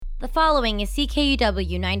The following is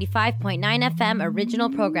CKUW 95.9 FM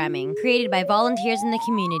original programming created by volunteers in the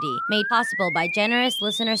community, made possible by generous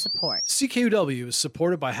listener support. CKUW is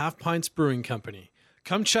supported by Half Pints Brewing Company.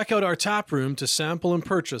 Come check out our tap room to sample and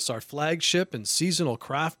purchase our flagship and seasonal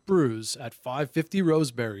craft brews at 550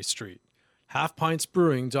 Roseberry Street.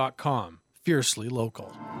 HalfPintsBrewing.com. Fiercely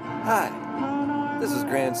local. Hi, this is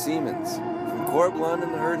Grant Siemens from Corb Lund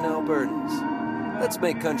and the Herdin' Albertans. Let's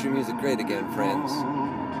make country music great again, friends.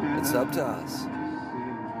 It's up to us.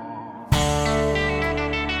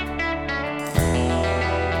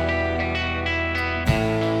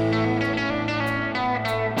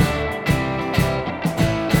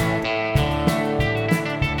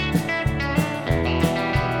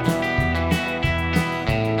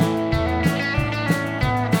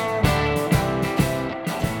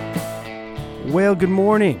 Well, good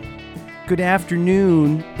morning, good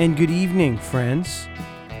afternoon, and good evening, friends.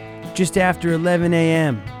 Just after 11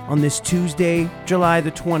 a.m. on this Tuesday, July the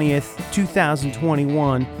 20th,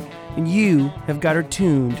 2021, and you have got her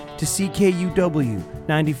tuned to CKUW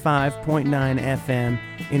 95.9 FM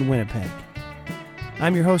in Winnipeg.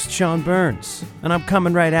 I'm your host, Sean Burns, and I'm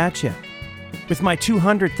coming right at you with my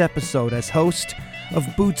 200th episode as host of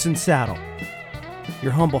Boots and Saddle,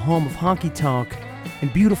 your humble home of honky tonk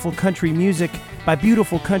and beautiful country music by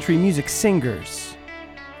beautiful country music singers.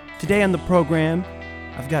 Today on the program,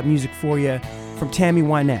 I've got music for you from Tammy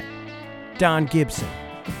Wynette, Don Gibson,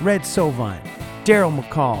 Red Sovine, Daryl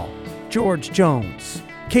McCall, George Jones,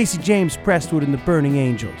 Casey James Prestwood and the Burning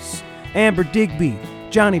Angels, Amber Digby,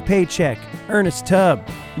 Johnny Paycheck, Ernest Tubb,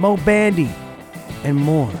 Mo Bandy, and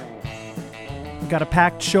more. We've got a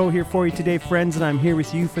packed show here for you today, friends, and I'm here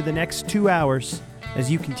with you for the next 2 hours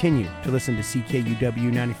as you continue to listen to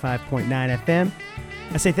CKUW 95.9 FM.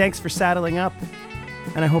 I say thanks for saddling up,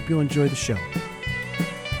 and I hope you'll enjoy the show.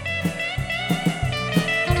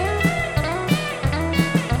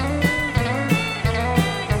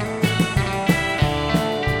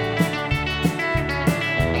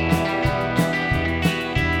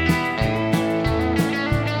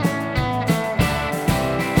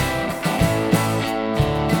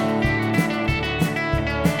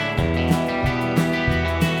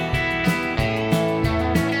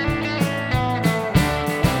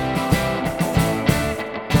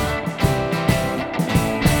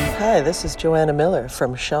 Hi, this is Joanna Miller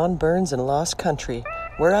from Sean Burns and Lost Country,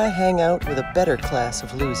 where I hang out with a better class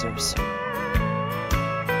of losers.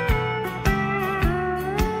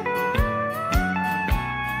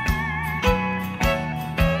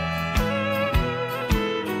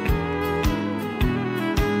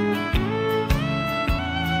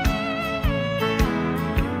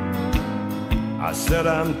 I said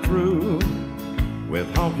I'm through with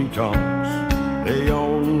honky tonks, they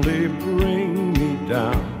only bring me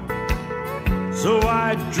down. So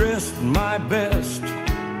I dressed my best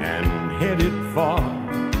and headed for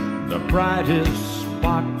the brightest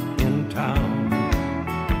spot in town.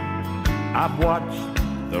 I've watched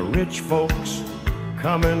the rich folks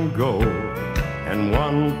come and go, and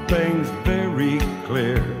one thing's very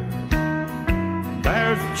clear: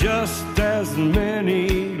 there's just as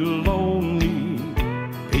many lonely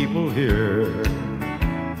people here.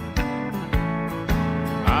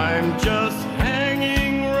 I'm just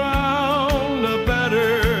hanging around a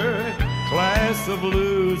better class of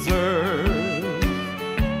losers.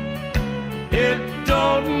 It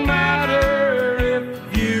don't matter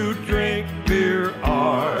if you drink beer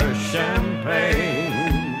or champagne.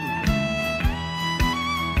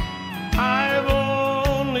 I've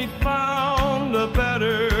only found a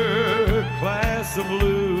better class of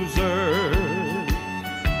losers.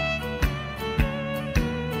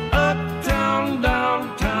 Uptown,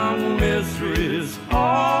 downtown misery's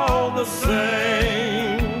all the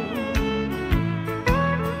same.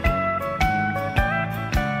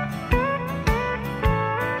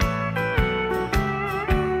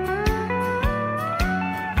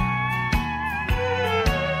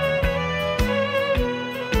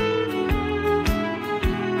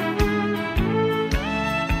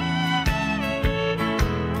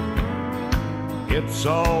 It's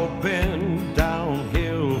all been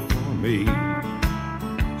downhill for me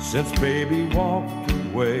since baby walked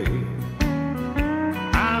away.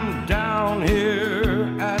 I'm down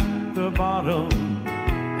here at the bottom,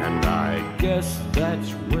 and I guess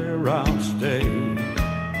that's where I'll stay.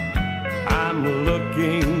 I'm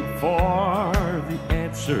looking for the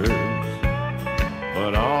answers,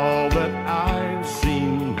 but all that I've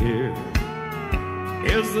seen here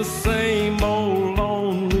is the same old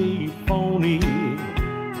lonely, phony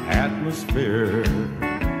atmosphere.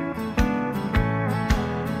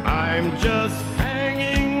 I'm just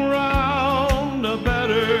hanging round a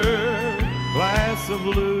better of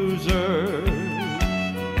losers.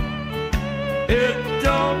 It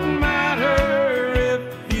don't matter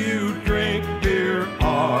if you drink beer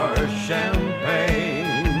or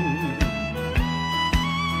champagne.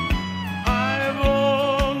 I've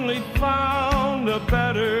only found a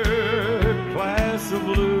better class of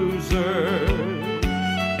losers.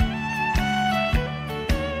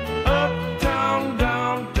 Uptown,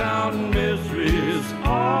 downtown, misery's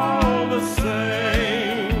all the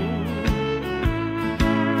same.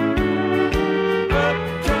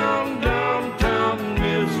 Uptown, downtown,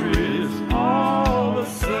 misery's all the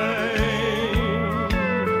same.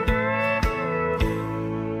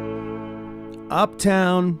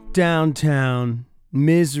 Uptown, downtown,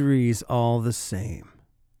 misery's all the same.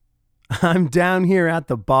 I'm down here at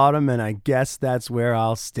the bottom, and I guess that's where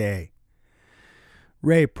I'll stay.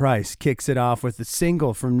 Ray Price kicks it off with a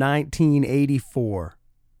single from 1984,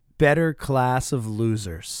 Better Class of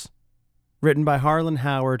Losers, written by Harlan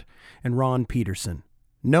Howard and Ron Peterson,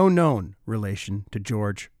 no known relation to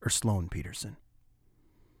George or Sloan Peterson.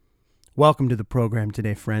 Welcome to the program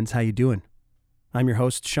today, friends. How you doing? I'm your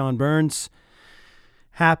host, Sean Burns.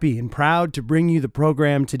 Happy and proud to bring you the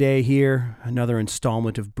program today here, another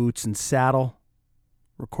installment of Boots and Saddle,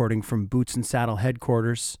 recording from Boots and Saddle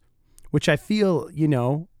headquarters, which I feel,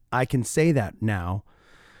 I can say that now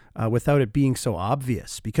without it being so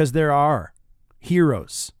obvious, because there are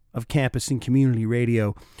heroes of campus and community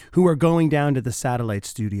radio who are going down to the satellite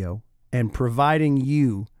studio and providing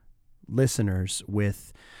you, listeners,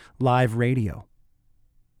 with live radio.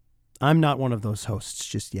 I'm not one of those hosts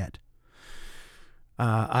just yet.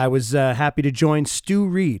 I was happy to join Stu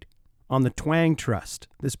Reed on the Twang Trust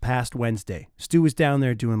this past Wednesday. Stu was down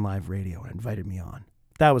there doing live radio and invited me on.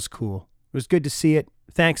 That was cool. It was good to see it.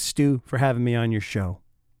 Thanks, Stu, for having me on your show.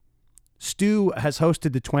 Stu has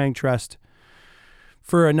hosted the Twang Trust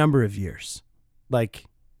for a number of years, like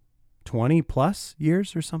 20 plus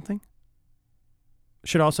years or something.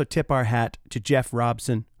 Should also tip our hat to Jeff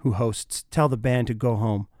Robson, who hosts Tell the Band to Go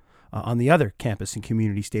Home on the other campus and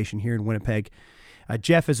community station here in Winnipeg.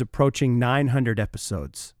 Jeff is approaching 900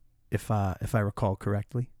 episodes, if I recall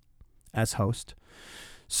correctly, as host.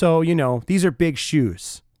 So, these are big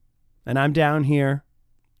shoes. And I'm down here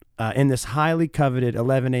in this highly coveted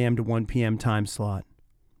 11 a.m. to 1 p.m. time slot.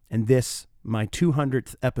 And this, my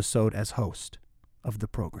 200th episode as host of the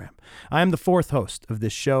program. I am the fourth host of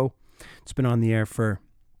this show. It's been on the air for,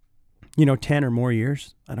 10 or more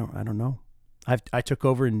years. I don't know. I took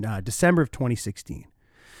over in December of 2016.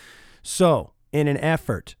 So, in an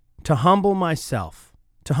effort to humble myself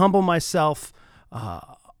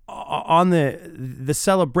on the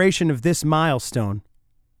celebration of this milestone,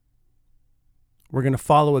 we're going to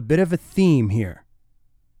follow a bit of a theme here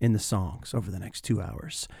in the songs over the next 2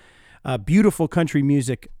 hours. Beautiful country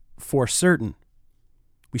music for certain.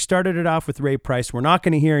 We started it off with Ray Price. We're not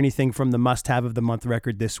going to hear anything from the must-have of the month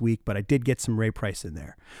record this week, but I did get some Ray Price in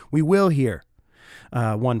there. We will hear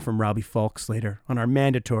one from Robbie Fulks later on our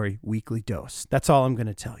mandatory weekly dose. That's all I'm going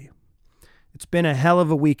to tell you. It's been a hell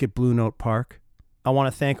of a week at Blue Note Park. I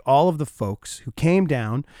want to thank all of the folks who came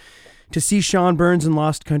down to see Sean Burns in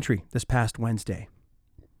Lost Country this past Wednesday.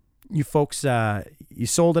 You folks, you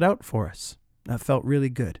sold it out for us. That felt really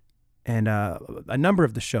good. And a number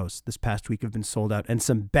of the shows this past week have been sold out. And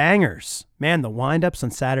some bangers. Man, the wind-ups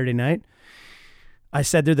on Saturday night. I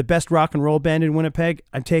said they're the best rock and roll band in Winnipeg.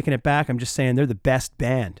 I'm taking it back. I'm just saying they're the best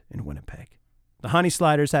band in Winnipeg. The Honey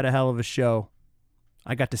Sliders had a hell of a show.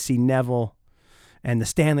 I got to see Neville and the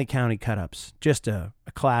Stanley County Cut-Ups. Just a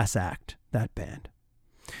class act, that band.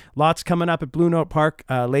 Lots coming up at Blue Note Park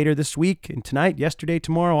later this week and tonight, yesterday,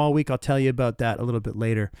 tomorrow, all week. I'll tell you about that a little bit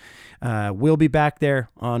later. We'll be back there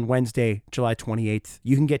on Wednesday, July 28th.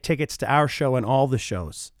 You can get tickets to our show and all the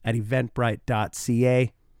shows at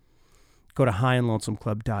eventbrite.ca. Go to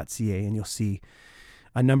highandlonesomeclub.ca and you'll see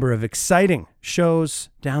a number of exciting shows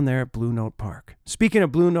down there at Blue Note Park. Speaking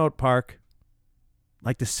of Blue Note Park, I'd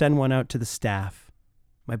like to send one out to the staff.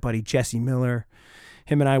 My buddy Jesse Miller,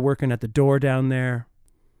 him and I working at the door down there.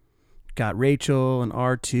 Got Rachel and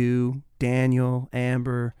R2, Daniel,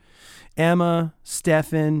 Amber, Emma,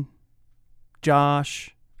 Stefan,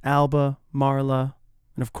 Josh, Alba, Marla,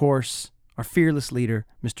 and of course, our fearless leader,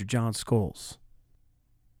 Mr. John Scholes.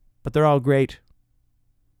 But they're all great.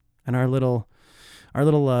 And our little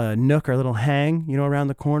nook, our little hang, around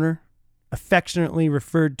the corner, affectionately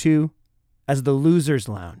referred to as the Losers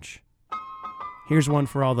Lounge. Here's one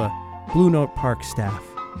for all the Blue Note Park staff.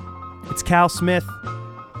 It's Cal Smith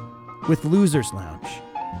with Losers Lounge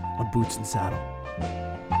on Boots and Saddle.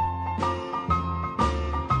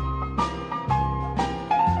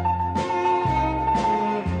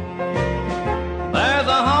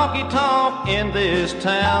 honky-tonk in this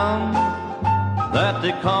town that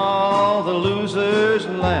they call the Losers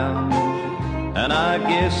Lounge. And I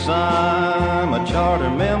guess I'm a charter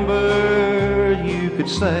member, you could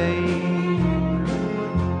say.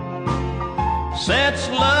 Since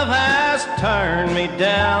love has turned me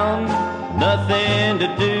down, nothing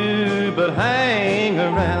to do but hang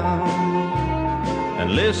around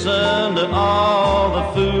and listen to all the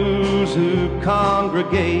fools who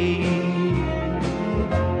congregate.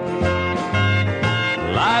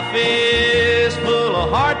 Life is full of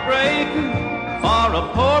heartbreak for a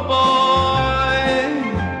poor boy,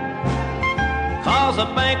 'cause a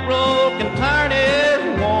bankroll can turn his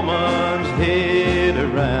woman's head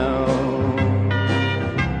around.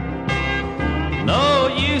 No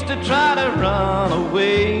use to try to run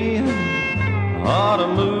away or to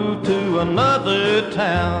move to another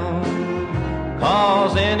town,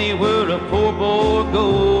 'cause anywhere a poor boy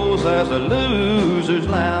goes there's a loser's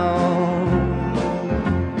lounge.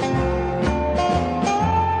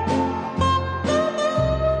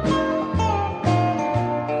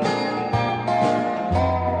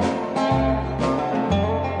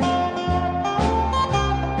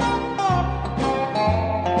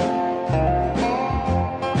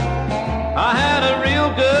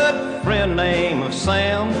 Name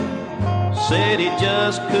Sam said he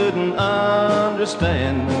just couldn't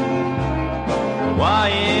understand why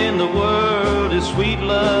in the world his sweet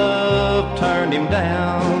love turned him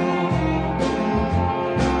down.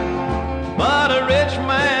 But a rich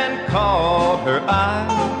man caught her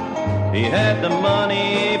eye, he had the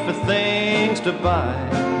money for things to buy.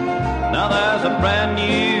 Now there's a brand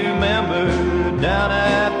new member down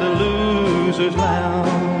at the Losers Lounge.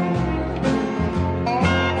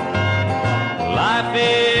 Life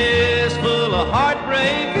is full of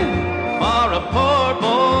heartbreak for a poor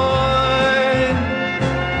boy,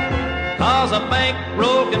 'cause a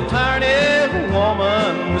bankroll can turn his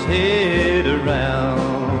woman's head around.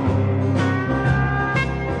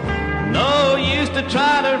 No use to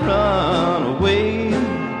try to run away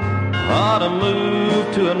or to move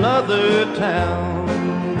to another town,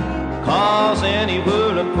 'cause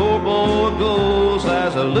anywhere a poor boy goes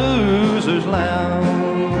there's a loser's lounge.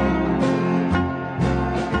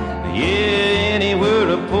 Yeah, anywhere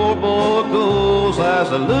a poor boy goes,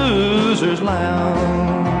 there's a loser's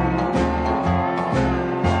lounge.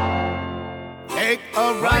 Take a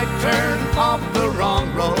right turn off the wrong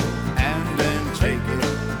road and then take it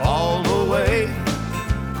all the way.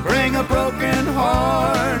 Bring a broken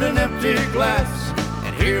heart, an empty glass,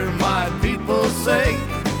 and hear my people say,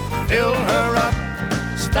 fill her up,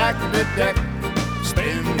 stack the deck,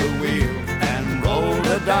 spin the wheel and roll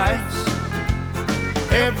the dice.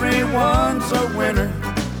 Everyone's a winner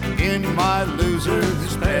in my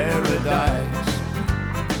loser's paradise.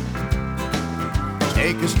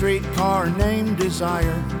 Take a streetcar named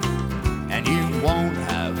Desire, and you won't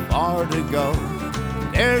have far to go.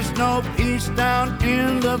 There's no peace down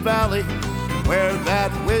in the valley where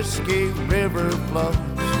that whiskey river flows.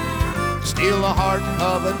 Steal the heart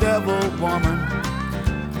of a devil woman,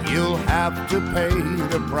 you'll have to pay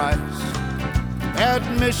the price.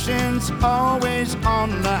 Admission's always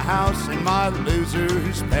on the house in my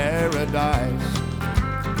loser's paradise.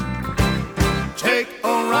 Take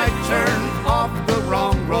a right turn off the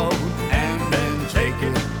wrong road and then take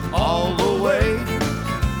it all the way.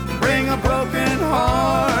 Bring a broken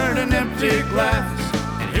heart, an empty glass,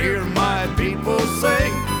 and hear my people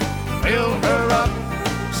say, fill her up,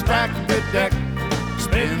 stack the deck,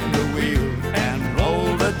 spin the wheel and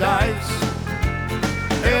roll the dice.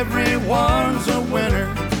 Everyone's a winner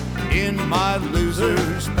in my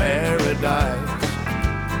loser's paradise.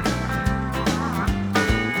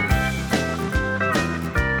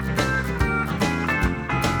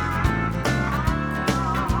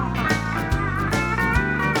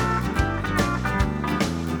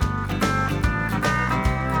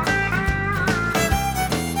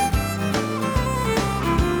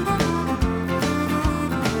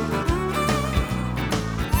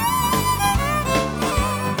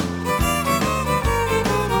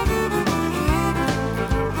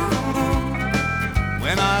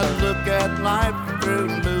 Life through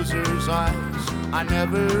loser's eyes, I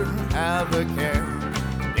never have a care.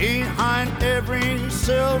 Behind every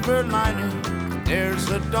silver lining, there's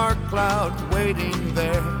a dark cloud waiting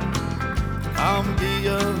there. Come be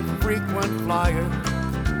a frequent flyer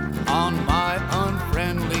on my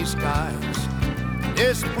unfriendly skies.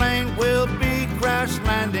 This plane will be crash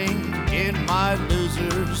landing in my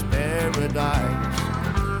loser's paradise.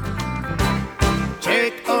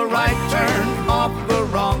 Take a right turn off the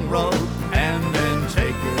wrong road and then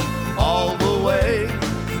take it all the way.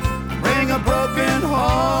 Bring a broken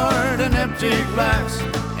heart, empty glass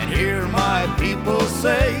and hear my people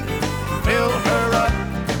say, fill her up,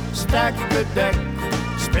 stack the deck,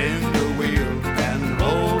 spin the wheel and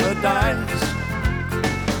roll the dice.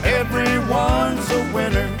 Everyone's a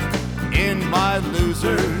winner in my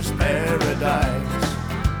loser's paradise.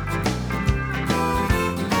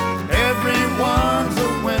 Everyone's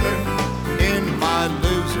a winner in my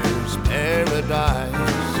loser's paradise.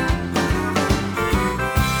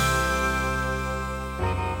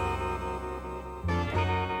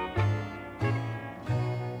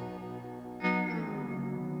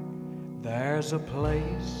 There's a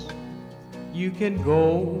place you can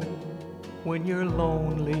go when you're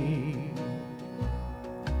lonely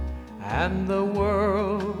and the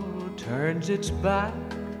world turns its back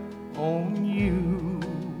on you.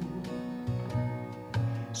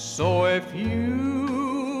 So if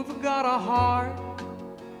you've got a heart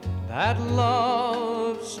that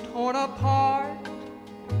love's torn apart,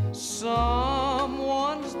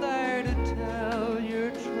 someone's there to tell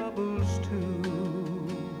your troubles to.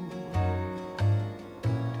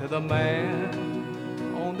 To the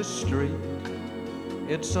man on the street,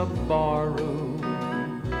 it's a barroom.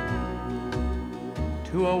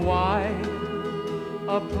 To a wife,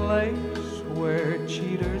 a place where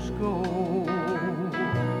cheaters go.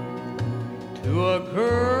 To a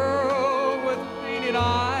girl with painted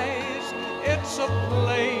eyes, it's a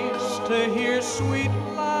place to hear sweet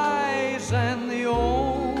lies, and the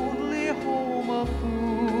only home a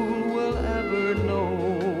fool will ever know.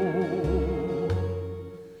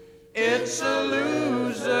 It's a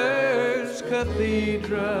loser's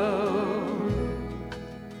cathedral,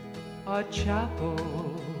 a chapel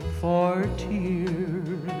for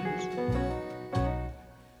tears.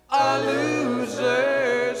 A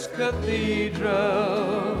loser's cathedral,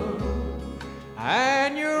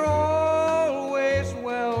 and you're always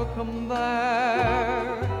welcome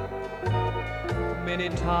there. Many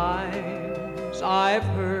times I've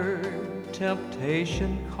heard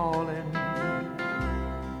temptation calling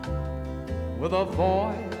with a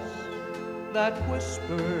voice that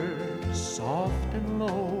whispered soft and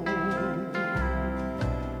low.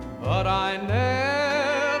 But I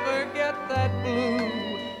never get that blue,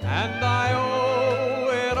 and I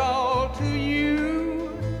owe it all to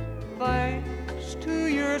you. Thanks to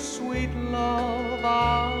your sweet love,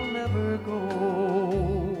 I'll never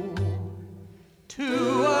go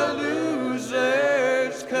to a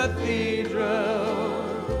loser's cathedral,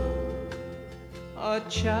 a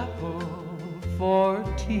chapel for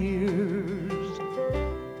tears.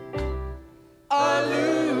 A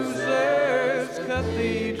loser's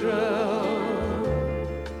cathedral,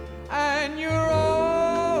 and you're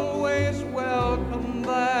always welcome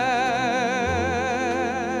there.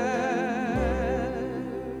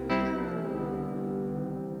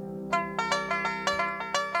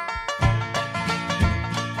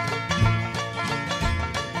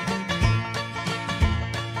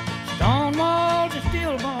 Stone walls and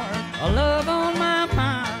steel bars, a love on my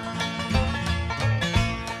mind.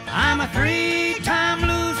 I'm a three-time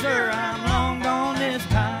loser, I'm long gone this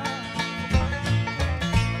time.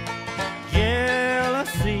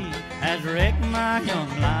 Jealousy has wrecked my young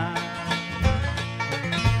life,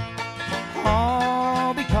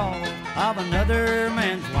 all because of another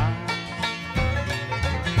man's wife.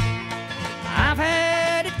 I've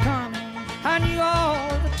had it coming, I knew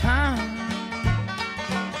all the time.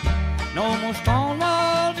 No more stone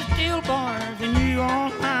walls and steel bars, and you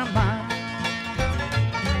on my mind.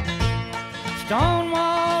 Stone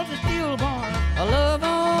walls and steel bars, a love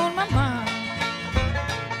on my mind.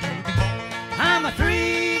 I'm a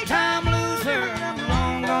three-time loser, I'm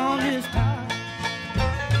long gone this time.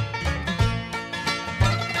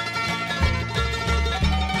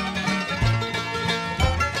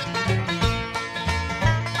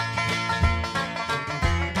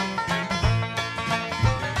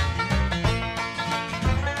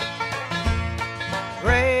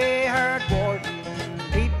 Gray-haired warden,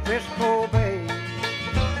 deep Frisco Bay.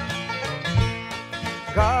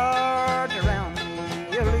 Guards around me,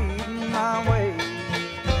 you're leading my way.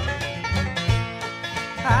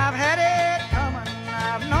 I've had it coming,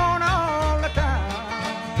 I've known all the time.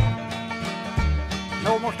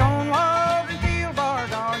 No more stone walls and steel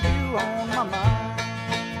bars, are you on my mind?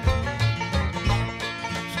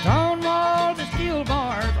 Stone walls and steel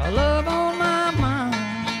bars, a love on my mind.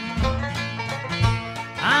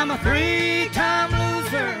 I'm a three-time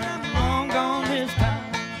loser, I'm long gone this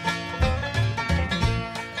time.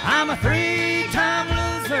 I'm a three-time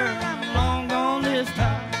loser, I'm long gone this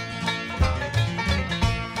time.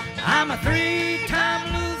 I'm a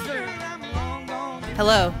three-time loser, I'm long gone this time.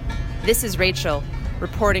 Hello, this is Rachel.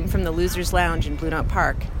 reporting from the Losers Lounge in Blue Note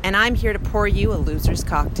Park, and I'm here to pour you a loser's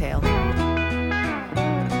cocktail.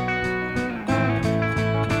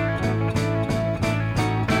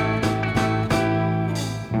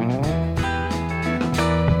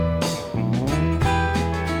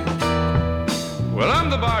 Well, I'm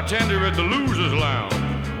the bartender at the Losers Lounge.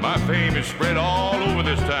 My fame is spread all over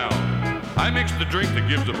this town. I mix the drink that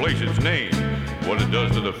gives the place its name. What it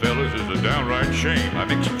does to the fellas is a downright shame. I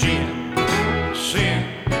mix gin, sin,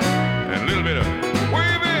 and a little bit of where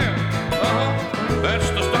you been? That's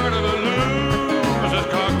the start of a loser's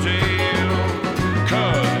cocktail.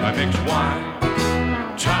 'Cause I mix wine,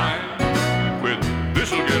 time, with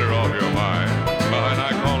this'll get her off your mind. And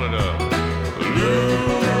I call it a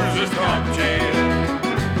loser's cocktail.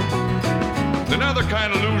 Another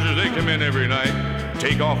kind of losers, they come in every night,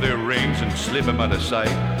 take off their rings and slip them out of sight.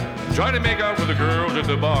 Try to make out with the girls at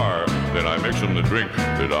the bar. Then I mix them the drink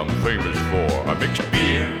that I'm famous for. I mix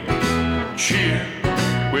beer, cheer,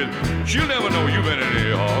 with she'll never know you've been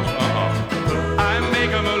in a horse. I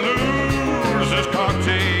make them a loser's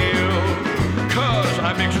cocktail. 'Cause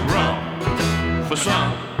I mix rum for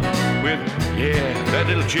some with, yeah, that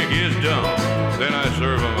little chick is dumb. Then I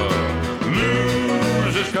serve them a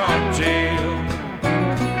loser's cocktail.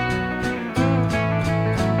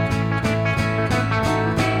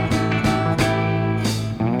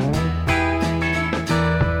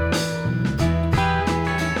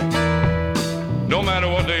 No matter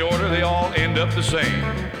what they order, they all end up the same.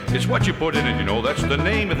 It's what you put in it, you know, that's the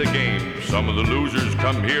name of the game. Some of the losers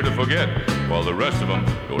come here to forget, while the rest of them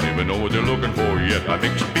don't even know what they're looking for yet. I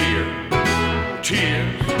mix beer,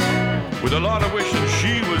 tears, with a lot of wishing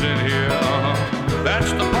she was in here.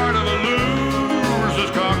 That's the part of a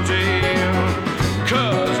loser's cocktail.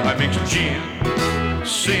 'Cause I mix gin,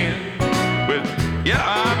 sin, with, yeah,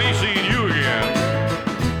 I'll be seeing you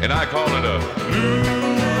again. And I call it a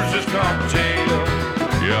loser's cocktail.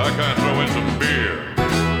 Yeah, I can throw in some beer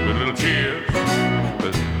with a little cheers.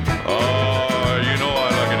 But, you know I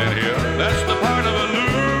like it in here. That's the part of a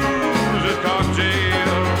loser's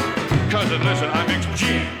cocktail. 'Cause listen, I mix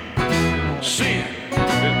gin, sin,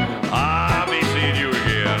 I'll be seeing you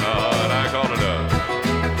again. And I call it a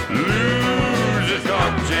loser's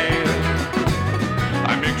cocktail.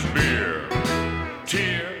 I mix beer,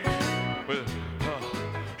 tears, with,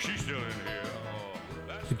 she's still in here.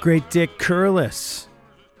 The great Dick Curless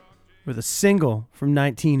with a single from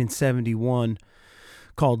 1971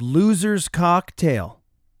 called Loser's Cocktail.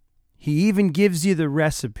 He even gives you the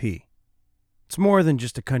recipe. It's more than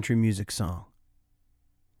just a country music song.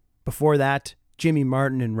 Before that, Jimmy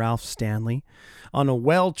Martin and Ralph Stanley on a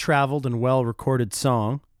well-traveled and well-recorded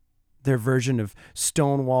song, their version of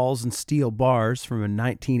Stonewalls and Steel Bars from a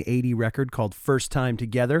 1980 record called First Time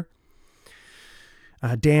Together.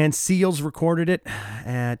 Dan Seals recorded it,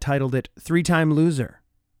 titled it Three-Time Loser.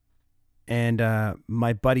 And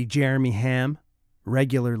my buddy Jeremy Ham,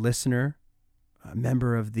 regular listener, a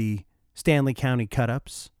member of the Stanley County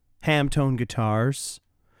Cut-Ups, Hamtone Guitars.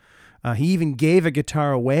 He even gave a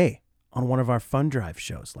guitar away on one of our Fun Drive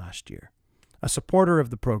shows last year. A supporter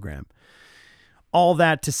of the program. All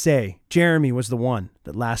that to say, Jeremy was the one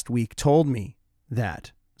that last week told me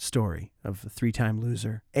that story of the three-time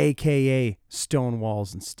loser, a.k.a.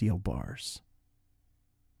 Stonewalls and Steel Bars.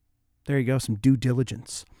 There you go, some due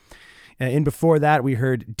diligence. And before that, we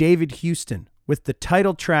heard David Houston with the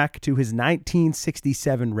title track to his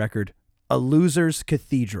 1967 record, A Loser's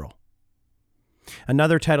Cathedral.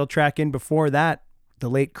 Another title track in before that, the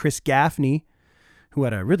late Chris Gaffney, who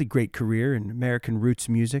had a really great career in American roots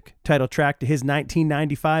music, title track to his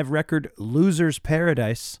 1995 record, Loser's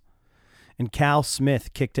Paradise. And Cal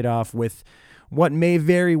Smith kicked it off with what may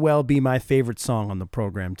very well be my favorite song on the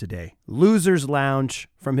program today, Loser's Lounge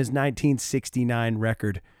from his 1969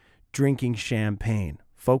 record, Drinking Champagne.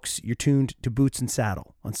 Folks, you're tuned to Boots and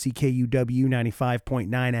Saddle on CKUW 95.9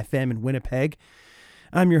 FM in Winnipeg.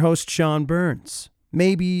 I'm your host, Sean Burns.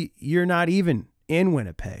 Maybe you're not even in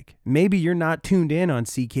Winnipeg. Maybe you're not tuned in on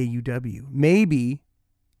CKUW. Maybe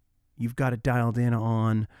you've got it dialed in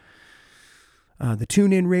on the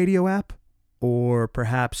TuneIn radio app, or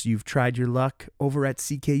perhaps you've tried your luck over at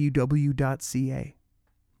ckuw.ca.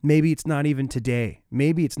 Maybe it's not even today.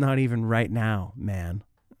 Maybe it's not even right now, man.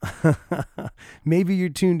 Maybe you're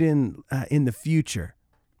tuned in the future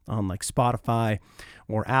on like Spotify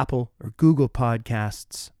or Apple or Google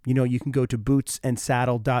Podcasts. You know, you can go to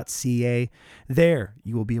bootsandsaddle.ca. There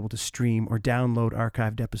you will be able to stream or download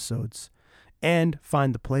archived episodes and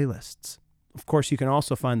find the playlists. Of course, you can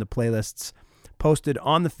also find the playlists posted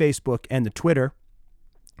on the Facebook and the Twitter,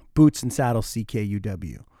 Boots and Saddle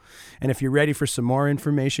CKUW. And if you're ready for some more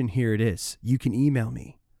information, here it is. You can email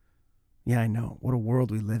me. Yeah, I know. What a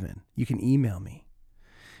world we live in. You can email me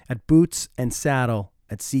at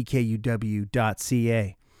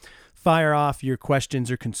bootsandsaddle@ckuw.ca. Fire off your questions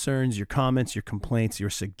or concerns, your comments, your complaints, your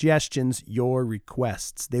suggestions, your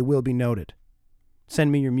requests. They will be noted.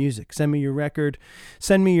 Send me your music. Send me your record.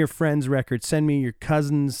 Send me your friend's record. Send me your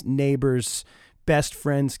cousins, neighbors, best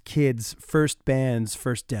friends, kids, first bands,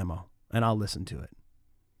 first demo, and I'll listen to it.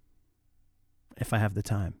 If I have the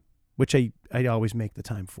time, which I always make the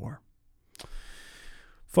time for.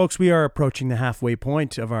 Folks, we are approaching the halfway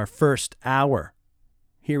point of our first hour.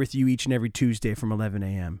 Here with you each and every Tuesday from 11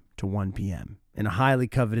 a.m. to 1 p.m. in a highly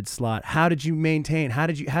coveted slot. How did you maintain? How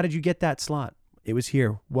did you get that slot? It was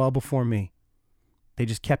here well before me. They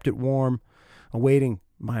just kept it warm, awaiting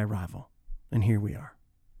my arrival. And here we are.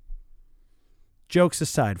 Jokes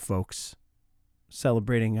aside, folks,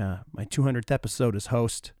 celebrating my 200th episode as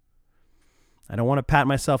host. I don't want to pat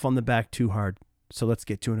myself on the back too hard, so let's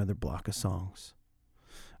get to another block of songs.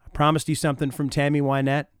 I promised you something from Tammy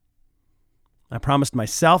Wynette. I promised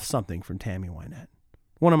myself something from Tammy Wynette.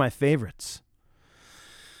 One of my favorites.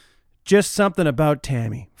 Just something about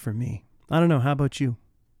Tammy for me. I don't know, how about you?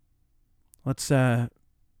 Let's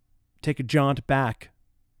take a jaunt back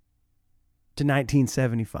to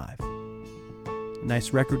 1975. A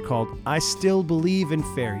nice record called I Still Believe in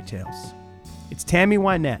Fairy Tales. It's Tammy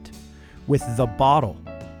Wynette with The Bottle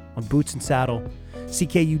on Boots and Saddle,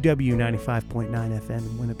 CKUW 95.9 FM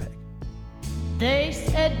in Winnipeg. They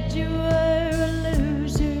said you were a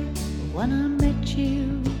loser when I met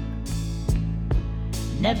you.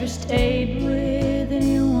 Never stayed with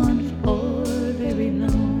anyone for very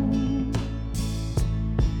long.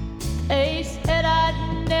 They said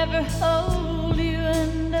I'd never hold you,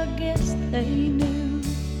 and I guess they knew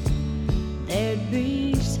there'd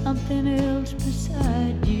be something else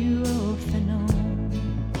beside you off and on.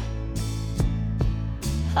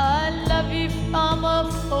 I love you from a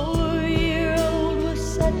 4-year-old was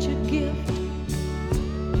such a gift,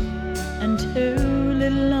 and 2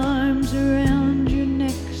 little arms around your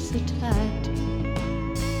neck so tight.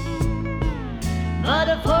 But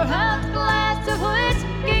a 4-ounce glass of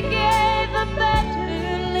whiskey gave a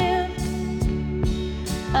better lift,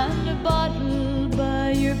 and a bottle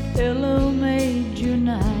by your pillow made your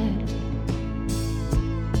night.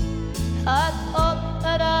 I thought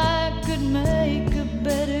that I could make a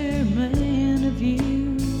better man of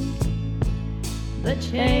you, but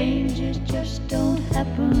changes just don't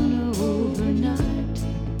happen overnight.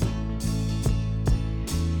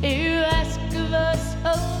 You ask of us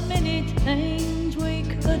so many things we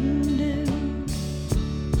couldn't do,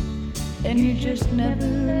 and you just never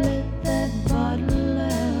let that bottle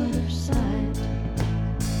out of sight.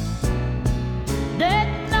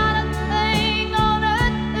 There's not a thing on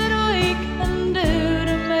earth that we can do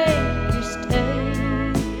to make you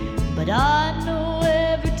stay, but I know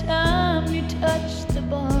every time you touch the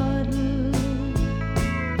bottle,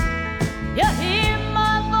 you hear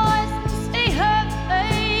my voice and see her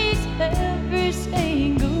face every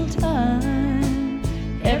single time.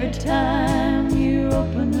 Every time you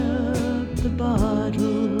open up the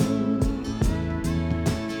bottle,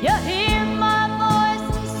 you hear my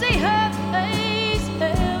voice and see her face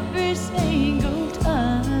every single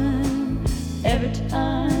time. Every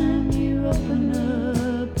time you open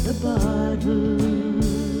up the bottle,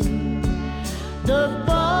 the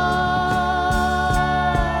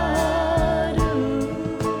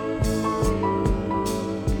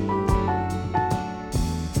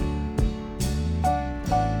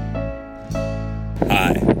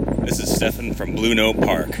Hi, this is Stefan from Blue Note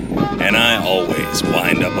Park, and I always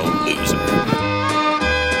wind up a loser.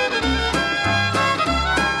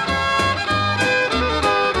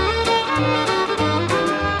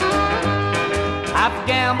 I've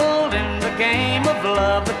gambled in the game of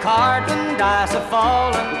love, the cards and dice have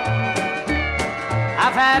fallen.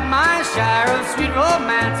 I've had my share of sweet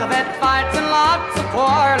romance, I've had fights and lots of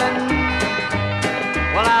quarreling.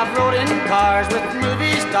 Well, I've rode in cars with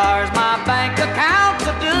movie stars, my bank account's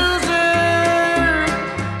a doozer.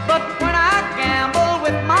 But when I gamble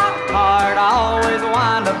with my card, I always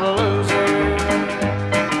wind up a loser.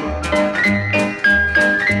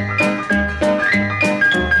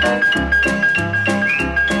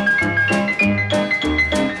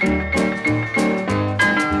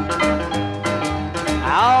 I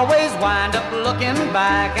always wind up looking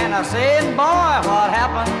back and I saying, boy, what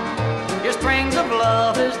happened? Your strings of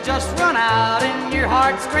love has just run out and your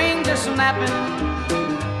heartstrings are snapping.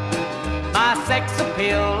 My sex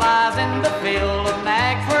appeal lies in the field of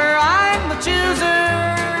nags where I'm the chooser.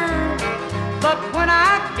 But when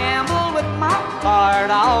I gamble with my heart,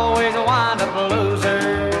 I always wind up a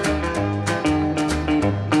loser.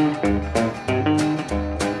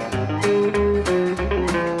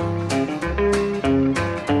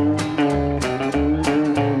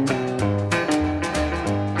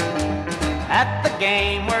 At the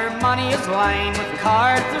game where money is laying with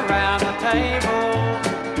cards around the table,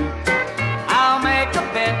 I'll make a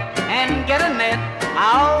bet and get a net.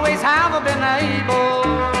 I always have been able.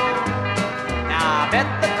 Now I bet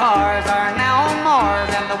the cars are now more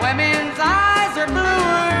than the women's eyes are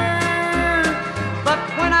bluer. But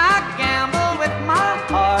when I gamble with my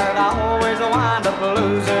heart, I always wind up a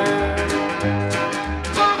loser.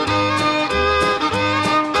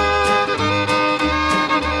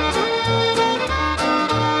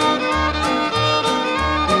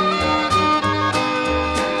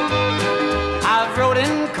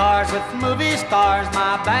 With movie stars,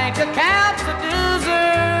 my bank account's a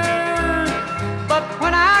doozer. But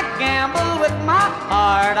when I gamble with my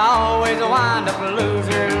heart, I always wind up a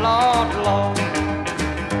loser, Lord, Lord.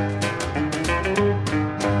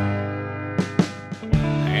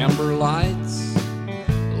 Amber lights,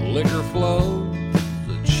 liquor flow,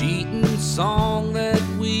 the cheating song that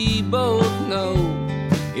we both know.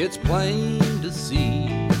 It's plain to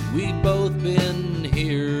see we've both been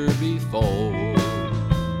here before.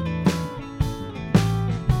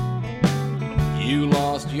 You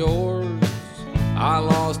lost yours, I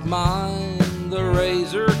lost mine. The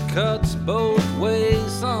razor cuts both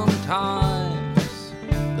ways sometimes.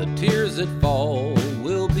 The tears that fall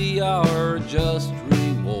will be our just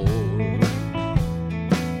reward.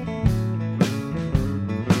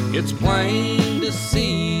 It's plain to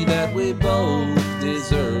see that we both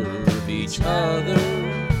deserve each other.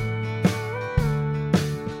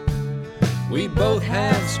 We both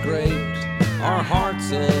have scraped our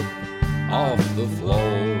hearts up off the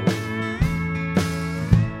floor.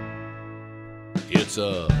 It's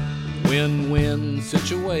a win-win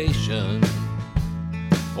situation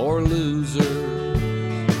for losers,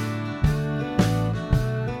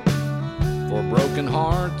 for broken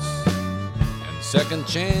hearts and second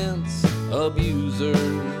chance abusers.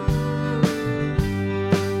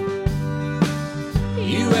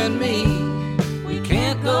 You and me, we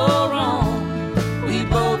can't go wrong. We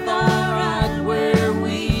both are right where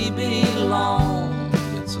we belong.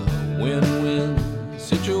 It's a win-win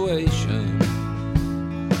situation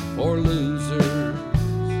for losers.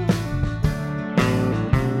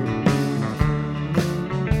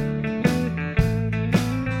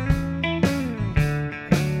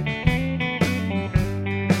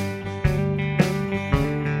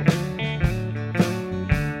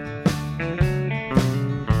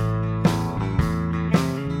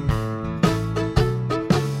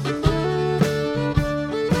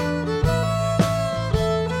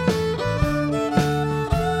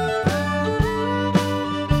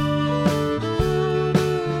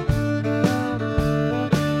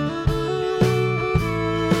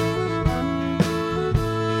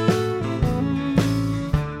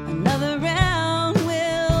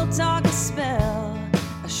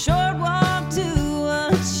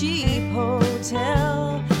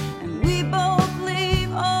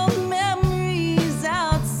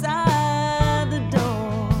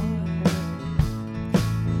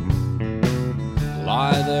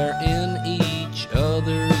 Lie there in each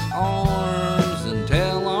other's arms and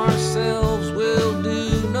tell ourselves we'll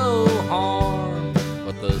do no harm.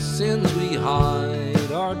 But the sins we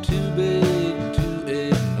hide are too big to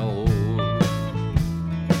ignore.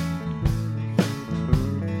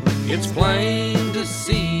 It's plain to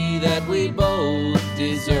see that we both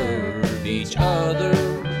deserve each other.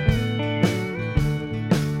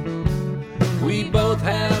 We both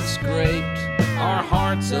have scraped our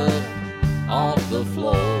hearts up off the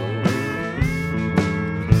floor.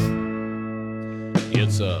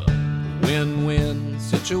 It's a win-win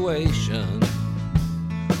situation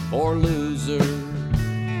for losers,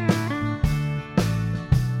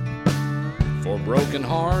 for broken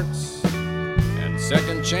hearts and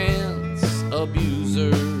second chance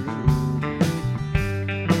abusers.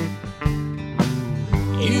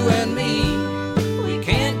 You and me, we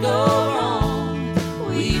can't go wrong.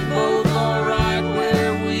 We both are right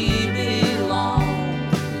where we belong.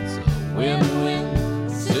 It's a win-win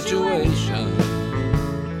situation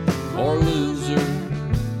for losers.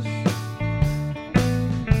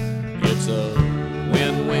 It's a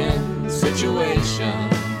win-win situation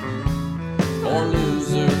for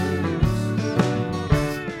losers.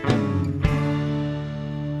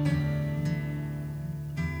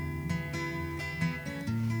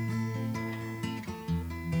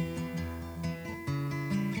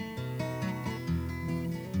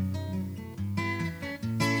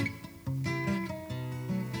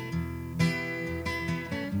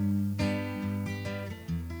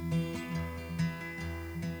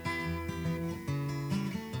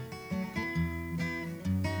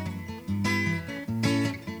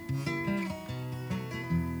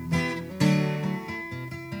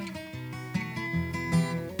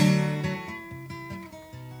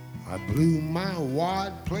 I blew my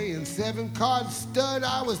wad playing 7-card stud.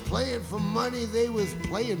 I was playing for money, they was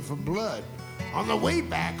playing for blood. On the way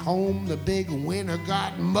back home, the big winner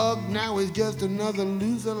got mugged. Now he's just another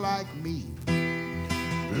loser like me.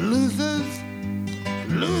 Losers,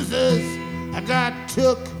 losers, I got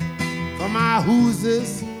took for my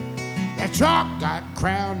hooses. That chalk got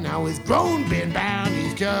crowned, now he's grown, been bound.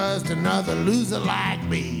 He's just another loser like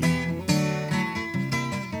me.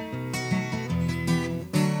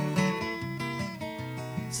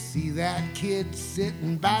 See that kid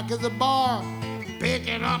sitting back of the bar,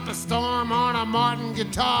 picking up a storm on a Martin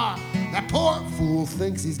guitar. That poor fool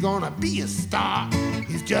thinks he's gonna be a star.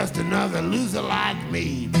 He's just another loser like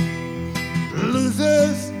me.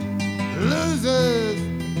 Losers, losers,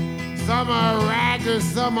 some are raggers,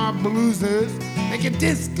 some are bluesers, making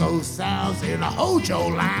disco sounds in a Hojo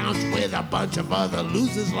lounge with a bunch of other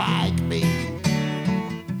losers like me.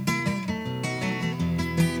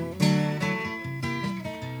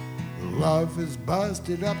 Love has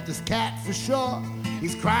busted up this cat for sure.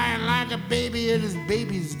 He's crying like a baby at his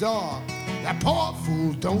baby's door. That poor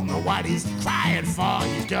fool don't know what he's crying for.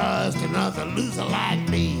 He's just another loser like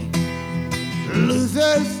me.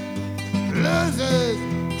 Losers, losers,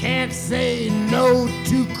 can't say no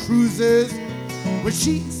to cruisers. But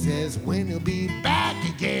she says when he'll be back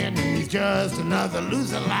again, and he's just another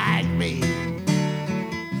loser like me.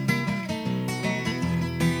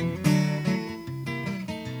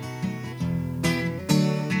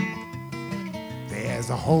 There's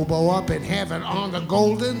a hobo up in heaven on the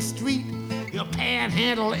Golden Street. He'll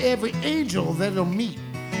panhandle every angel that he'll meet.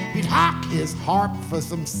 He'd hawk his harp for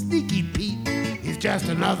some sneaky Pete. He's just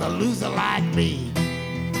another loser like me.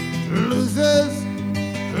 Losers,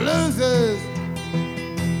 losers,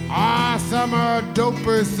 ah, some are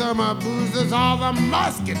dopers, some are boozers. All the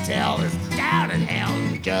muscatel is down in hell.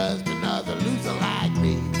 He's just another loser like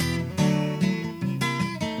me.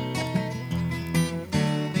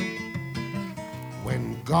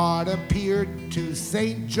 God appeared to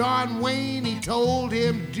St. John Wayne. He told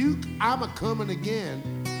him, Duke, I'm a-comin' again.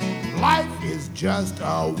 Life is just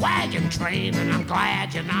a wagon train, and I'm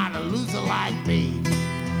glad you're not a loser like me.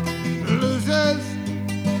 Losers,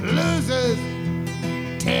 losers,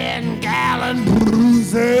 10-gallon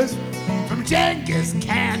bruisers. From Genghis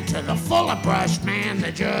Khan to the Fuller Brush man,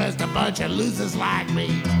 they're just a bunch of losers like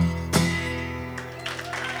me.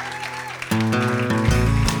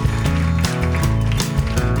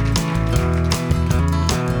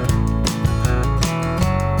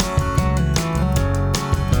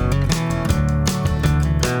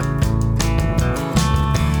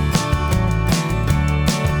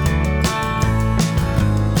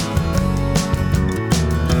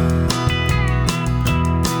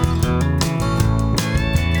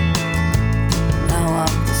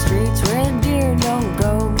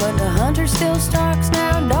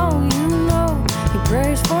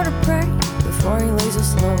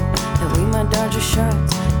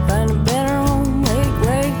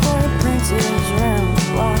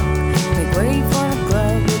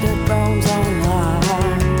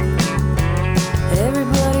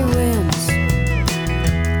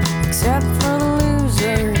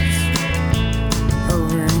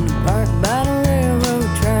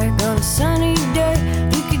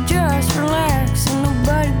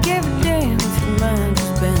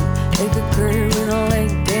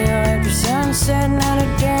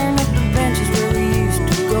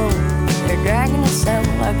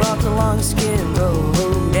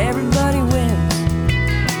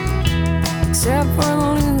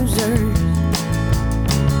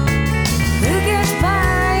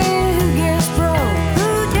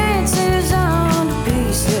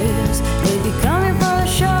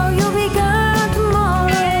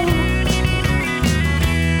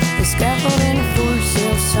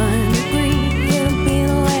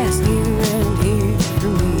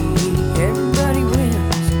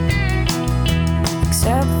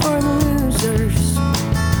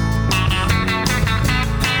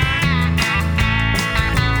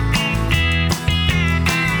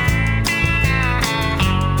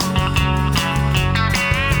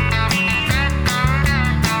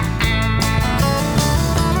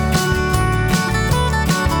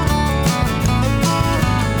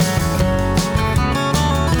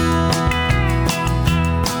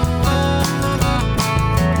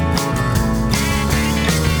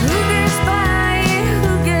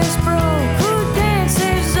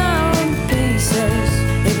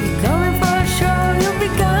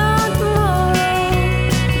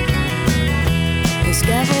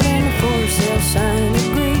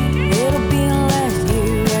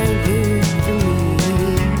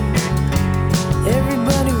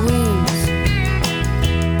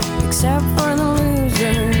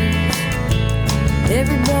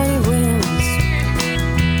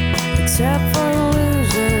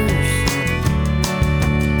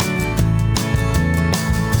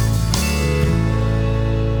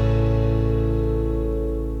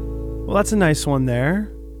 Well, that's a nice one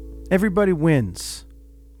there. Everybody wins,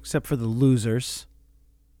 except for the losers.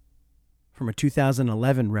 From a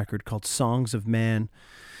 2011 record called Songs of Man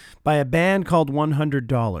by a band called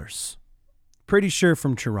 $100. Pretty sure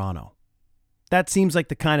from Toronto. That seems like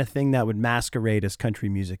the kind of thing that would masquerade as country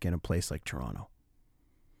music in a place like Toronto.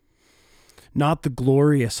 Not the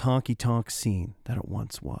glorious honky-tonk scene that it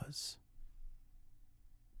once was.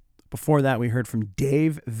 Before that, we heard from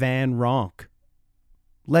Dave Van Ronk,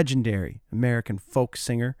 legendary American folk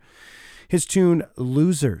singer. His tune,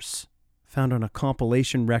 Losers, found on a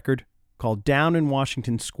compilation record called Down in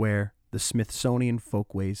Washington Square, the Smithsonian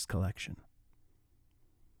Folkways Collection.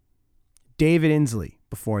 David Inslee,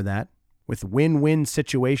 before that, with Win-Win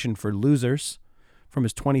Situation for Losers, from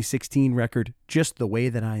his 2016 record, Just the Way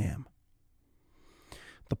That I Am.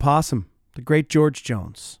 The Possum, the great George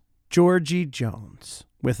Jones, Georgie Jones,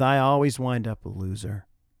 with I Always Wind Up a Loser,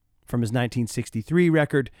 from his 1963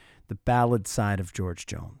 record, The Ballad Side of George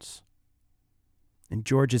Jones. And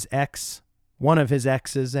George's ex, one of his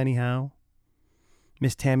exes anyhow,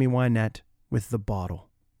 Miss Tammy Wynette with The Bottle,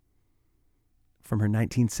 from her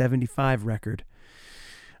 1975 record,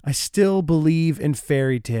 I Still Believe in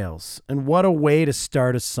Fairy Tales. And what a way to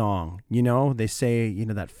start a song. You know, they say,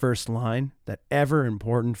 that first line, that ever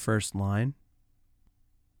important first line.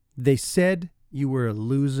 They said you were a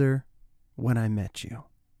loser when I met you.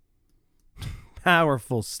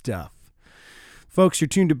 Powerful stuff. Folks, you're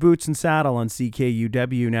tuned to Boots and Saddle on CKUW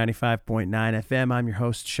 95.9 FM. I'm your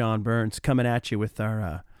host, Sean Burns, coming at you with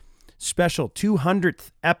our special 200th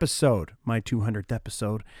episode, my 200th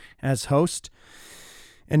episode as host.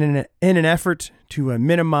 And in an effort to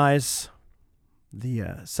minimize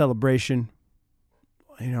the celebration,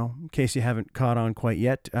 in case you haven't caught on quite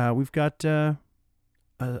yet, we've got a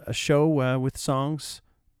show with songs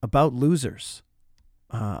about losers,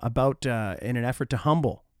 in an effort to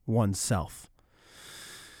humble oneself.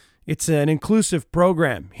 It's an inclusive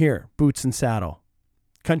program here, Boots and Saddle.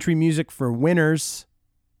 Country music for winners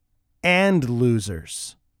and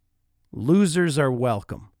losers. Losers are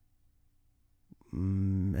welcome.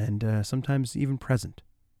 And sometimes even present.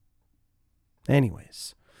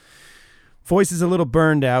 Anyways, voice is a little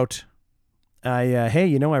burned out. I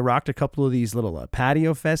rocked a couple of these little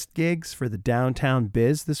patio fest gigs for the Downtown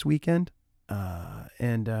Biz this weekend.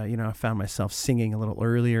 I found myself singing a little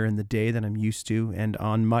earlier in the day than I'm used to, and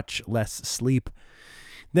on much less sleep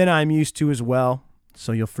than I'm used to as well.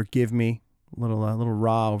 So you'll forgive me, a little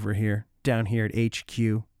raw over here, down here at HQ,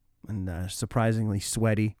 and surprisingly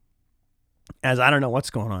sweaty. As I don't know what's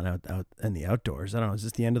going on out in the outdoors. I don't know. Is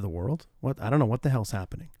this the end of the world? I don't know what the hell's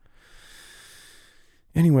happening.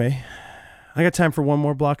 Anyway, I got time for one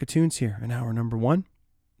more block of tunes here in hour number 1.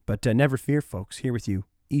 But never fear, folks. Here with you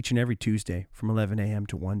each and every Tuesday from 11 a.m.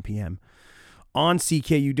 to 1 p.m. on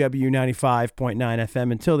CKUW 95.9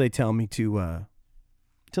 FM until they tell me to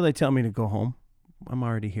go home. I'm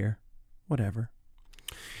already here. Whatever.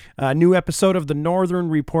 A new episode of the Northern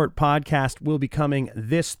Report podcast will be coming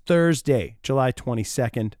this Thursday, July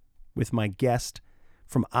 22nd, with my guest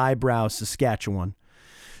from Eyebrow, Saskatchewan,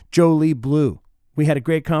 Jolie Blue. We had a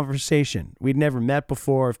great conversation. We'd never met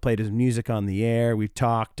before. I've played his music on the air. We've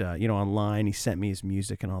talked, online. He sent me his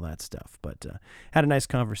music and all that stuff. But had a nice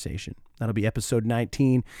conversation. That'll be episode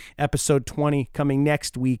 19. Episode 20 coming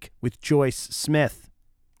next week with Joyce Smith.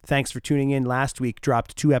 Thanks for tuning in. Last week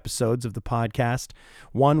dropped 2 episodes of the podcast.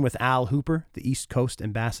 One with Al Hooper, the East Coast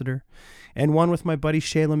ambassador, and one with my buddy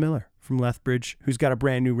Shayla Miller from Lethbridge, who's got a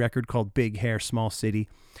brand new record called Big Hair, Small City.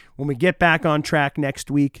 When we get back on track next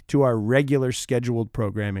week to our regular scheduled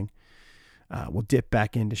programming, we'll dip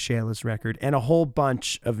back into Shayla's record and a whole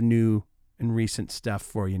bunch of new and recent stuff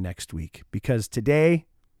for you next week. Because today,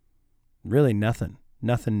 really nothing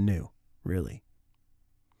new, really.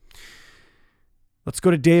 Let's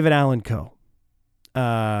go to David Allan Coe.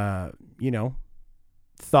 Thought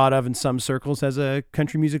of in some circles as a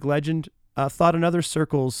country music legend, thought in other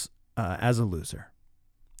circles as a loser.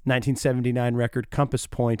 1979 record, Compass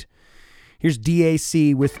Point. Here's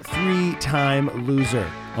DAC with 3-Time Loser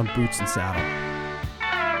on Boots and Saddle.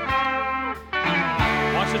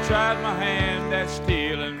 Once I tried my hand at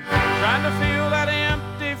stealing, trying to feel that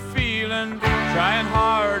empty feeling, trying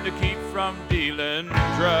hard to keep from dealing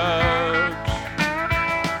drugs.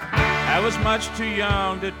 I was much too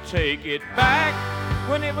young to take it back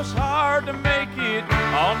when it was hard to make it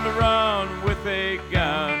on the run with a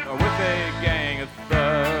gun or with a gang of thugs.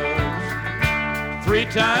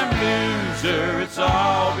 3-time loser, it's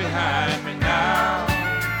all behind me now.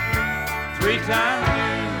 3-time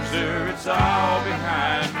loser, it's all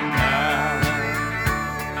behind me now.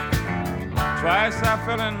 Twice I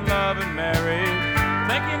fell in love and married,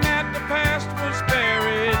 thinking that the past was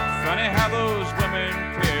buried. Funny how those women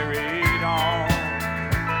carried on,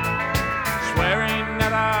 swearing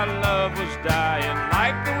that our love was dying,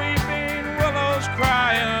 like the weeping willows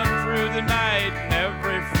crying through the night in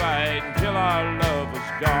every fight until our love was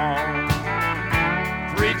gone.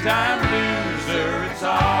 Three-time loser, it's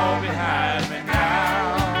all behind me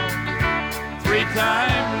now.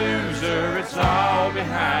 Three-time loser, it's all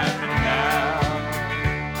behind me now.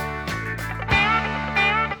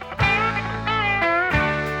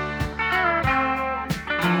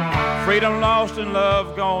 Freedom lost and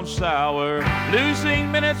love gone sour,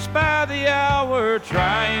 losing minutes by the hour,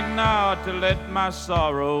 trying not to let my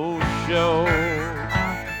sorrow show.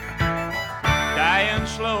 Dying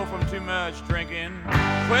slow from too much drinking,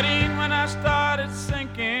 quitting when I started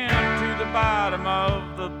sinking to the bottom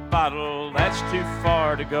of the bottle, that's too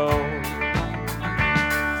far to go.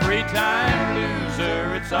 Three-time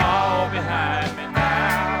loser, it's all behind me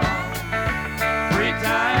now.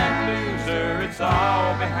 Three-time loser, it's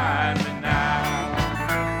all behind me now.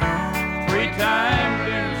 Three-time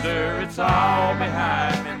loser, it's all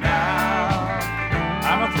behind me now.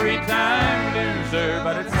 I'm a three-time loser,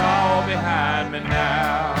 but it's all behind me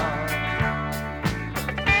now.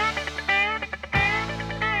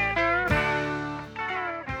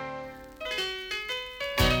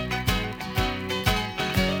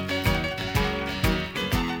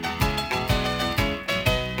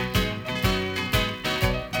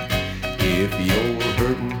 If you're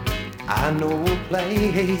hurting, I know a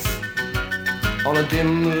place on a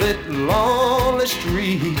dim lit lonely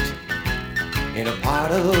street, in a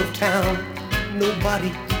part of town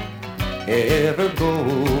nobody ever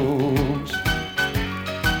goes,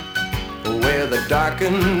 where the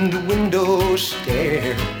darkened windows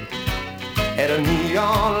stare at a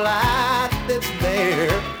neon light that's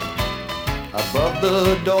there above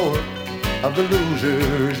the door of the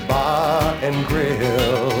Losers Bar and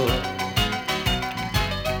Grill.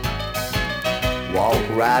 Walk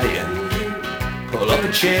right in, pull up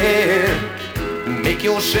a chair, make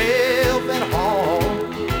yourself at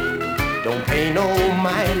home. Don't pay no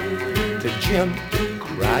mind to Jim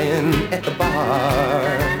crying at the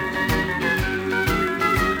bar.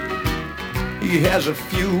 He has a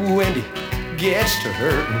few and he gets to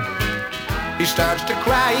hurting. He starts to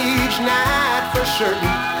cry each night for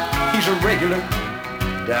certain. He's a regular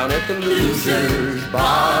down at the Losers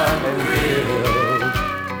Bar and Grill.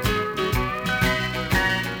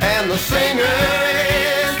 And the singer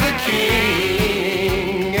is the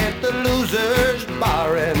king at the Losers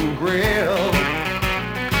Bar and Grill.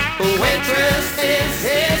 The waitress is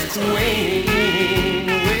his queen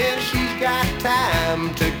when she's got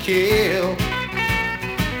time to kill.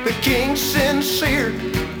 The king's sincere,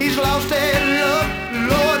 he's lost at love.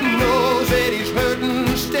 Lord knows that he's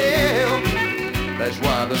hurting still. That's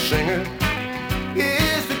why the singer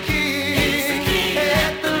is the king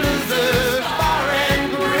at the Losers Bar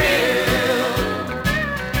and Grill.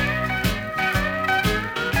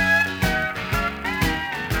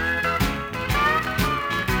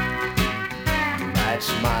 You might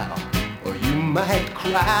smile or you might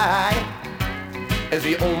cry as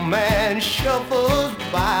the old man shuffles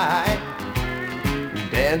by,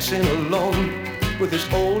 dancing alone with his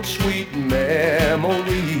old sweet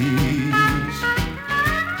memories.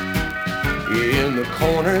 In the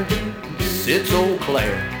corner sits old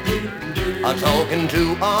Claire, a-talking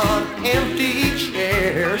to an empty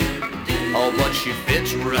chair. Oh, but she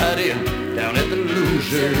fits right in down at the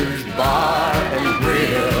Losers Bar and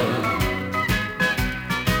Grill.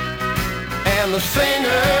 And the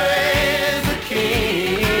singer is the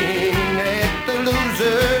king at the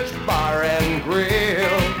Losers Bar and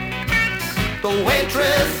Grill. The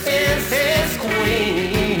waitress is his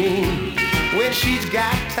queen when she's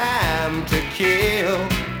got time to kill.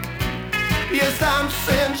 Yes, I'm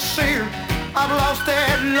sincere, I've lost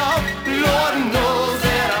that love. Lord knows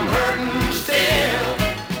that I'm hurting still.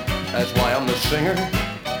 That's why I'm the singer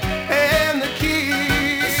and the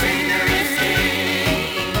king. The singer is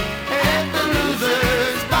king at the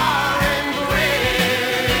Losers Bar and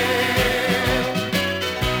Grill.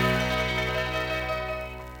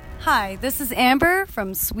 Hi, this is Amber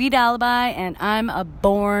from Sweet Alibi, and I'm a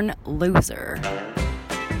born loser.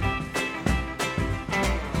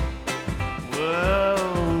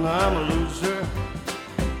 Well, I'm a loser,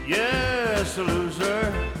 yes, a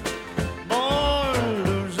loser, born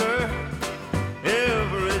loser.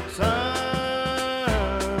 Every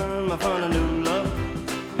time I find a new love,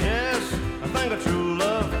 yes, I find a true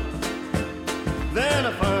love, then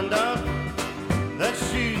I find out that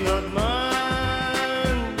she's not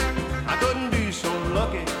mine. I couldn't be so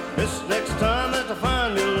lucky this next time that I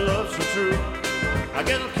find your love so true. I I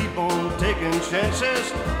guess I'll keep on taking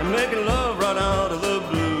chances and making love right out of the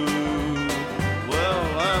blue.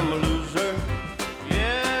 Well, I'm a loser,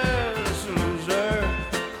 yes, a loser,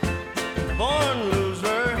 born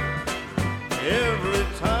loser every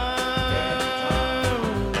time.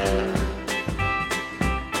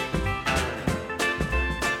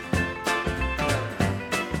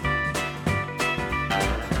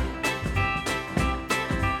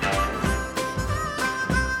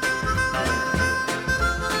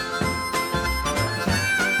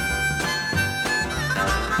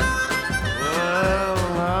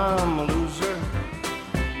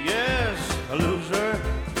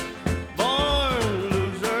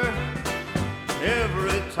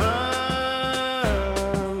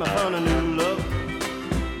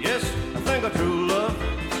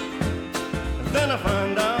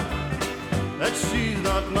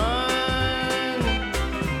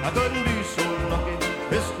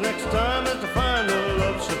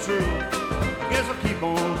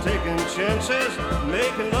 Chances,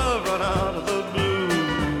 making love right out of the blue.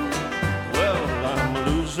 Well, I'm a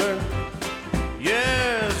loser,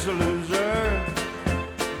 yes, a loser,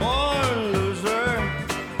 born loser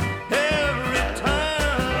every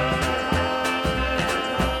time.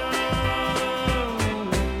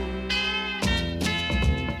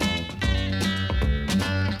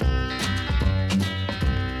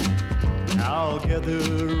 Now gather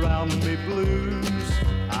around me, blues.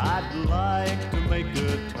 I'd like to make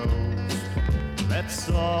a toast. Let's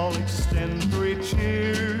all extend 3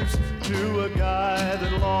 cheers to a guy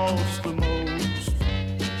that lost the most.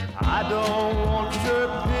 I don't want your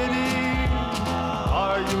pity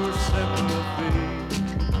or your sympathy.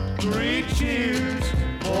 3 cheers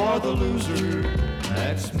for the loser,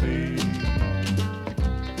 that's me.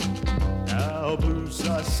 Now, blues,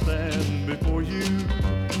 I stand before you,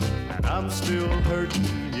 and I'm still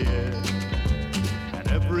hurting yet.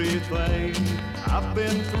 Everything I've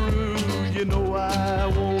been through, you know I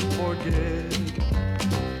won't forget.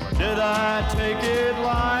 Or did I take it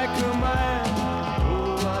like a man?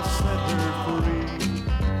 Oh, I set her free.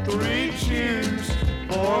 3 cheers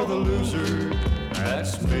for the loser,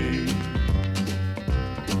 that's me.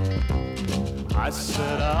 I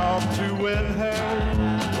set out to win her,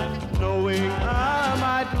 knowing I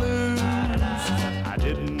might lose. I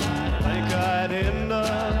didn't think I'd end up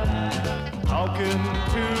talking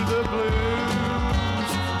to the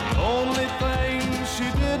blues. The only thing she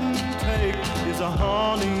didn't take is a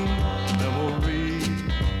honey memory.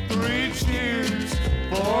 3 cheers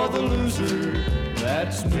for the loser,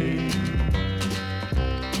 that's me.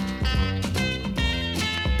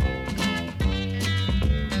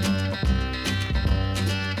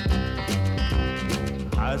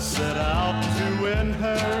 I set out to win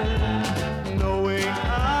her, knowing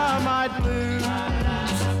I might lose.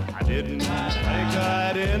 I didn't think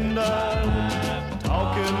I'd end up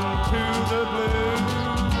talking to the blues.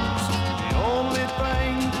 The only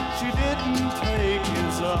thing she didn't take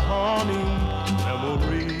is a honey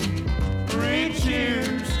memory. 3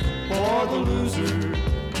 cheers for the loser,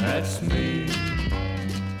 that's me.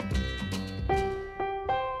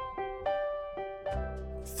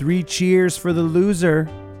 Three cheers for the loser.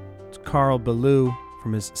 It's Carl Ballou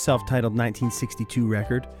from his self-titled 1962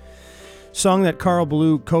 record. Song that Carl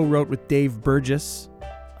Ballou co-wrote with Dave Burgess.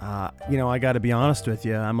 You know, I got to be honest with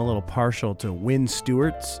you, I'm a little partial to Wyn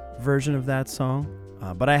Stewart's version of that song,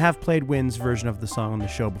 but I have played Wyn's version of the song on the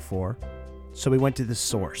show before, so we went to the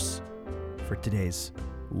source for today's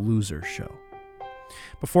Loser Show.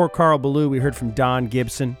 Before Carl Ballou, we heard from Don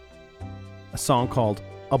Gibson, a song called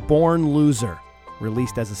A Born Loser,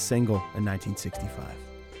 released as a single in 1965.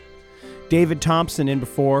 David Thompson in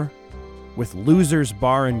before, with Loser's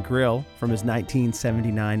Bar and Grill from his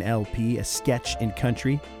 1979 LP, A Sketch in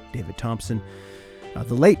Country. David Thompson,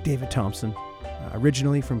 the late David Thompson,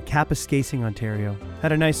 originally from Kapuskasing, Ontario,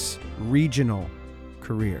 had a nice regional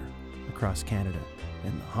career across Canada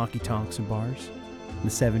in the honky-tonks and bars in the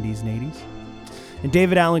 70s and 80s. And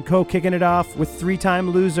David Allan Coe kicking it off with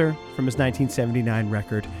Three-Time Loser from his 1979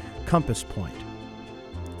 record, Compass Point.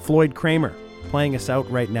 Floyd Kramer playing us out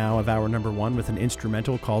right now of hour number 1 with an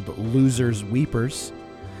instrumental called Losers Weepers.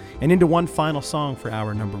 And into one final song for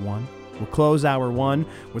hour number 1. We'll close hour 1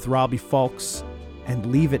 with Robbie Fulks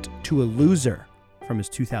and Leave It to a Loser from his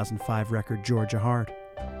 2005 record Georgia Hard.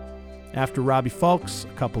 After Robbie Fulks,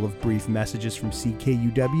 a couple of brief messages from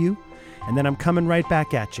CKUW, and then I'm coming right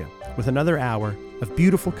back at you with another hour of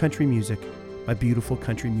beautiful country music by beautiful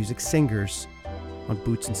country music singers on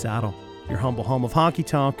Boots and Saddle, your humble home of honky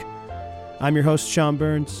tonk. I'm your host, Sean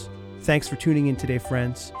Burns. Thanks for tuning in today,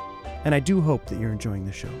 friends, and I do hope that you're enjoying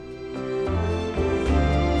the show.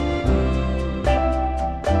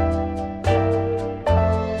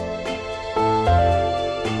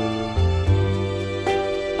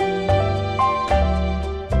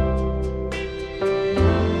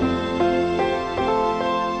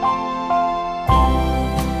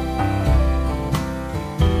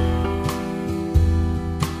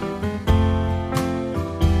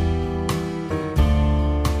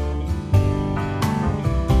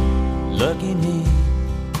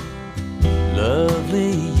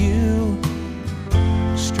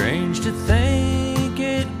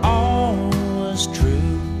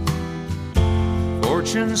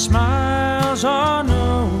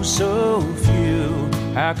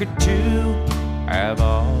 How could two have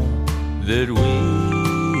all that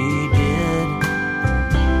we did?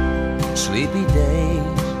 Sleepy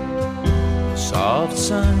days, soft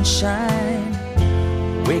sunshine,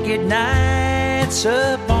 wicked nights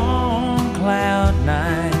upon cloud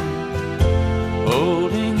nine.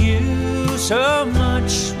 Holding you so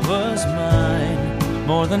much was mine,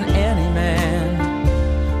 more than any man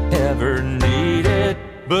ever needed.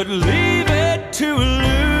 But leave it to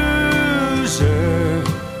a loser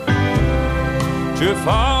to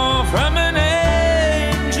fall from an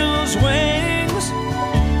angel's wings,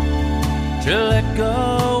 to let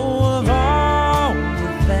go of all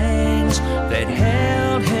the things that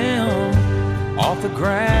held him off the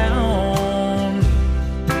ground.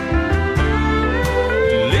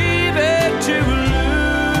 Leave it to a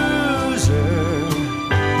loser,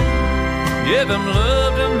 give him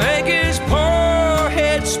love to make his poor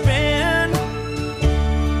head spin,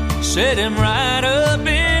 set him right up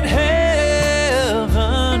in heaven.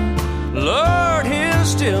 Lord, he'll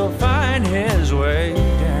still find his way down.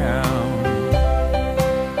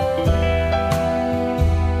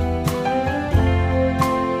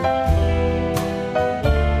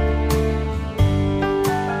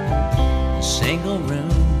 Single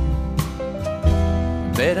room,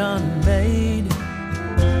 bed unmade,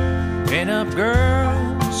 pin-up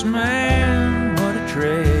girls, man, what a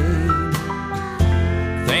trade.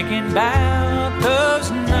 Thinking about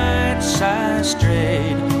those nights I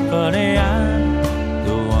strayed. Funny, I'm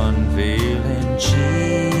the one feeling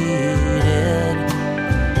cheated.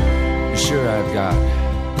 Sure, I've got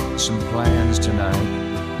some plans tonight.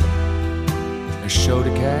 A show to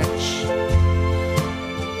catch,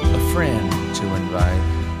 a friend to invite,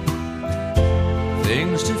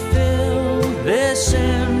 things to fill this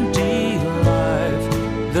empty life,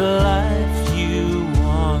 the life you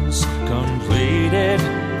once completed.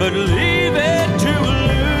 But leave it to a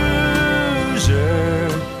loser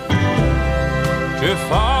to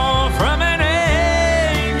fall from an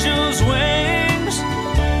angel's wings,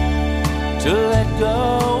 to let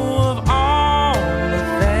go of all the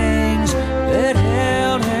things that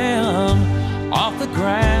held him off the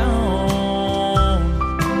ground.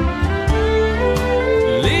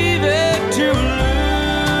 Leave it to a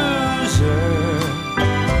loser,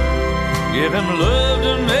 give him love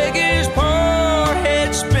to make his poor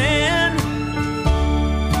head spin,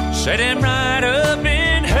 set him right up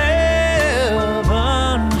in heaven.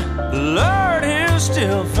 Lord, he'll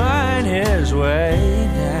still find his way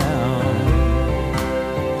down.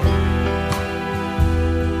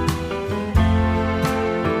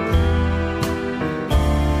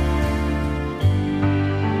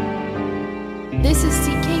 This is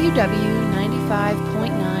CKUW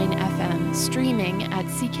 95.9 FM, streaming at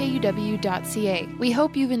ckuw.ca. We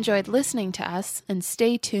hope you've enjoyed listening to us, and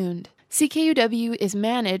stay tuned. CKUW is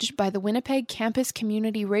managed by the Winnipeg Campus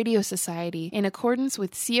Community Radio Society in accordance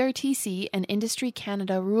with CRTC and Industry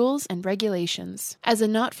Canada rules and regulations. As a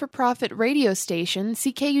not-for-profit radio station,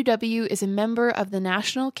 CKUW is a member of the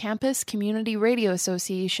National Campus Community Radio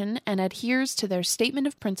Association and adheres to their statement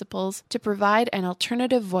of principles to provide an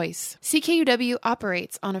alternative voice. CKUW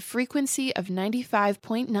operates on a frequency of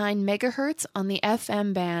 95.9 megahertz on the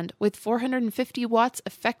FM band with 450 watts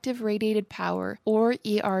effective radiated power, or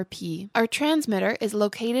ERP. Our transmitter is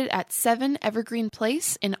located at 7 Evergreen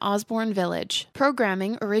Place in Osborne Village.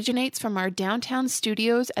 Programming originates from our downtown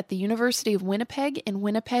studios at the University of Winnipeg in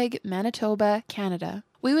Winnipeg, Manitoba, Canada.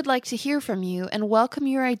 We would like to hear from you and welcome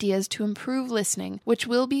your ideas to improve listening, which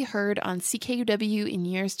will be heard on CKUW in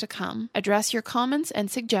years to come. Address your comments and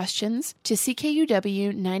suggestions to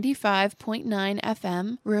CKUW 95.9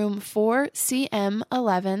 FM, room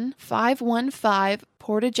 4CM11, 515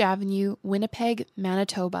 Portage Avenue, Winnipeg,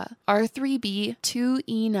 Manitoba, R3B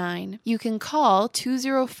 2E9. You can call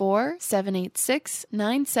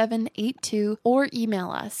 204-786-9782 or email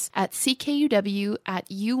us at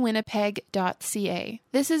ckuw@uwinnipeg.ca.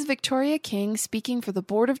 This is Victoria King speaking for the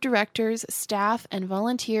Board of Directors, staff, and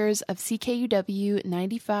volunteers of CKUW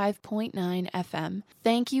 95.9 FM.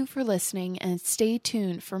 Thank you for listening and stay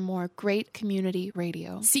tuned for more great community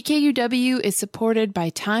radio. CKUW is supported by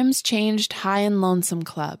Times Changed High and Lonesome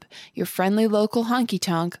Club, your friendly local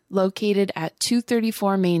honky-tonk located at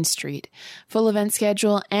 234 Main Street. Full event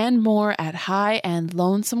schedule and more at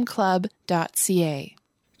highandlonesomeclub.ca.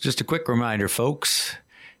 Just a quick reminder, folks,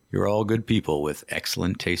 you're all good people with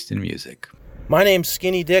excellent taste in music. My name's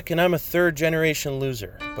Skinny Dick, and I'm a third-generation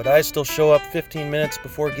loser, but I still show up 15 minutes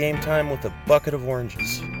before game time with a bucket of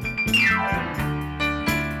oranges.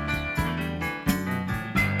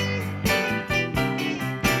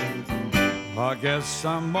 I guess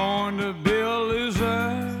I'm born to be a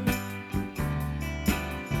loser.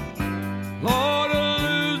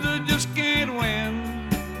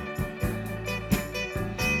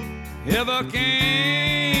 if I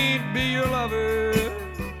can't be your lover.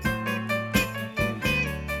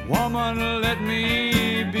 Woman, let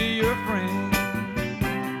me be your friend.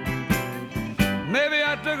 Maybe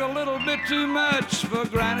I took a little bit too much for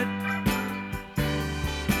granted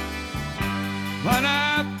when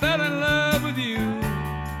I fell in love with you.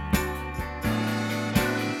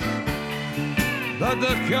 But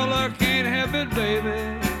the killer can't help it,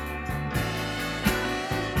 baby.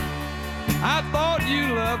 I thought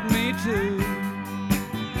you loved me too.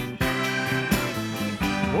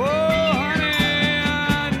 Oh, honey,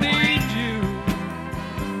 I need you.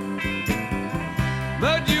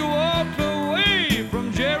 But you walked away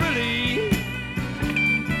from Jerry Lee.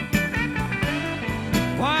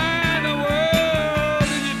 Why in the world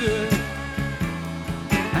did you do it?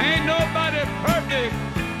 Ain't nobody perfect,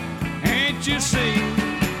 ain't you see?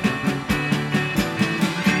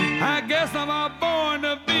 I guess I'm all born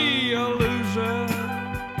to be a loser,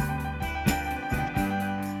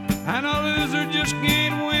 and a loser just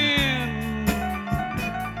can't win.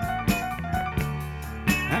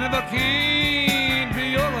 And if I can't be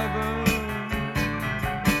your lover,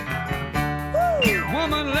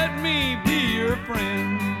 woman, let me be your friend.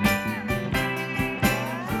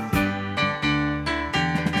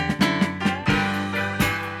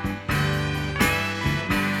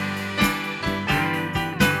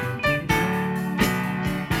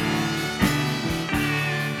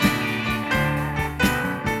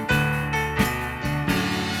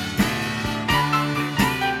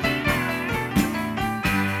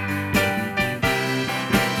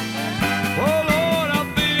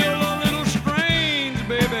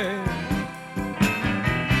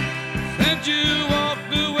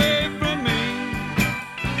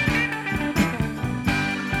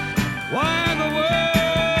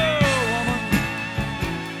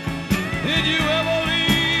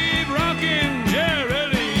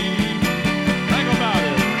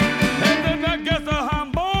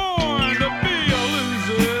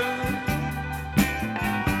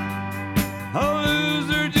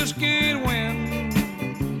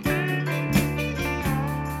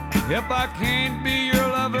 If I can't be your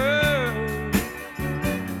lover,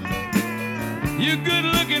 you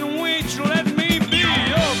good-looking wench, let me be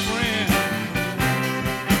your friend.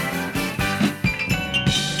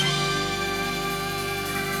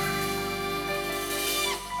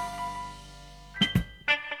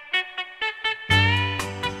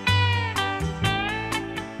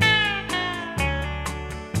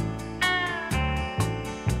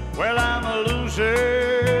 Well, I'm a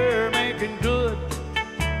loser making good.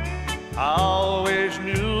 I always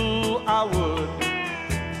knew I would.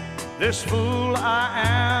 This fool I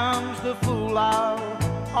am's the fool I'll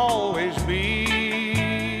always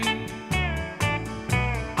be.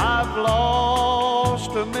 I've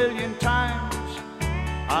lost a million times.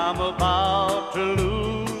 I'm about to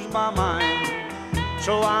lose my mind.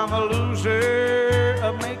 So I'm a loser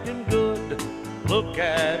of making good. Look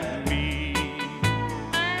at me.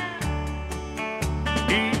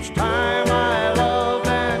 Each time I loved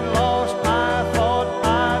and lost, I thought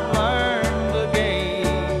I'd learned the game.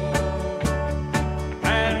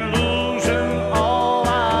 And losing all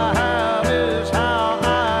I have is how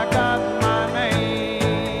I got my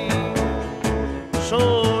name. So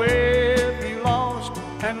if you lost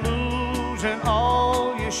and losing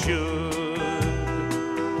all you should,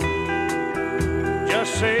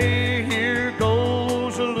 just say here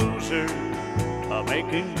goes a loser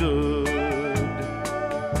making good.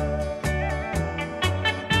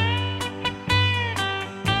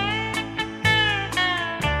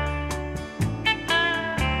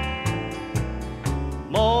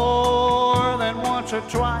 More than once or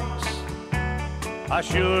twice, I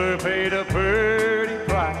sure paid a pretty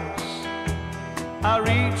price. I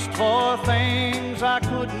reached for things I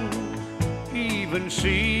couldn't even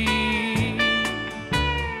see.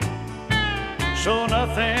 So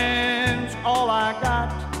nothing's all I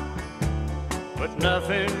got, but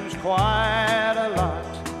nothing's quite a lot.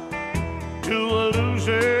 To a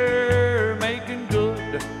loser making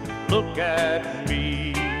good, look at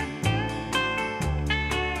me.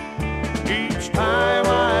 Each time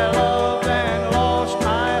I loved and lost,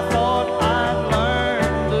 I thought I'd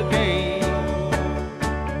learned the game.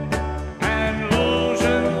 And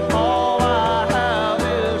losing all I have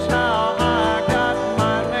is how I got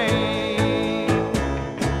my name.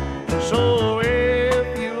 So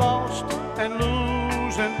if you lost and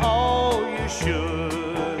losing all you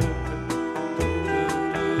should,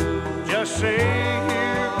 just say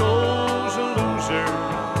here goes a loser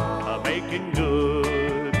making good.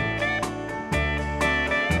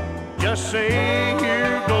 Just say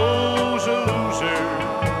here goes a loser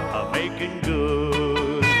making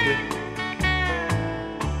good.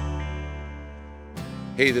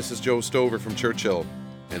 Hey, this is Joe Stover from Churchill,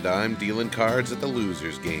 and I'm dealing cards at the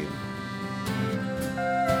Losers game.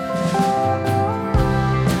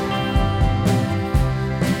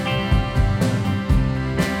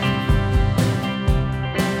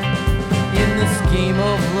 In the scheme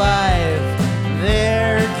of life,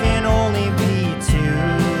 there can only be two.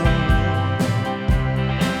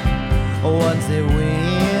 One's that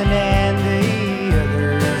win and the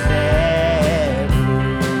others that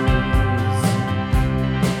lose.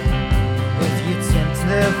 If you tempt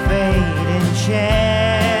the fate and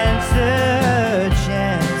chance a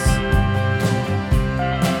chance,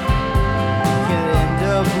 you'll end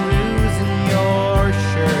up losing your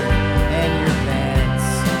shirt and your pants.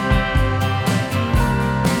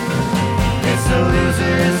 It's a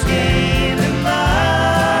loser's game in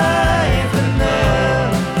life and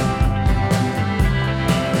love.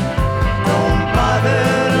 Don't bother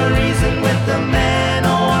to reason with the man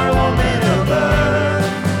or woman above.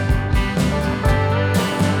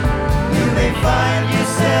 You may find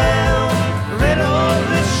yourself riddled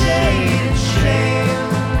with shade and shame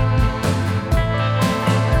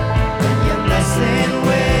when you're messing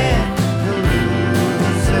with the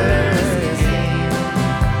loser's game.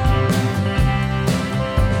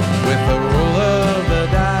 With the roll of the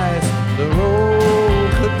dice, the roll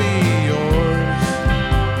could be yours.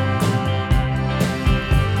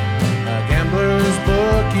 A gambler's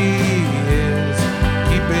bookie is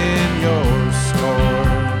keeping your score.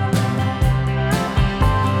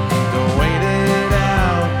 Don't wait it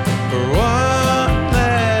out for one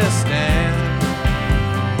last stand,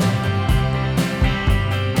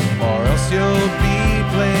 or else you'll be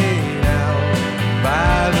played out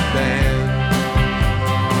by the band.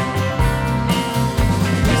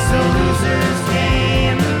 It's a loser's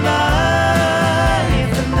game in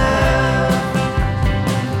life and love.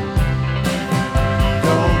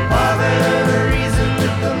 Don't bother to reason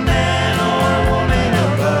with the man or woman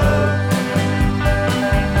above.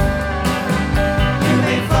 You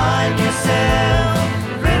may find yourself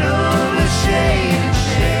riddled with shade and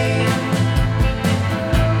shame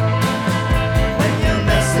when you're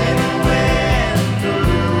messing with the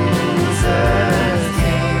loser's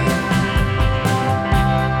game.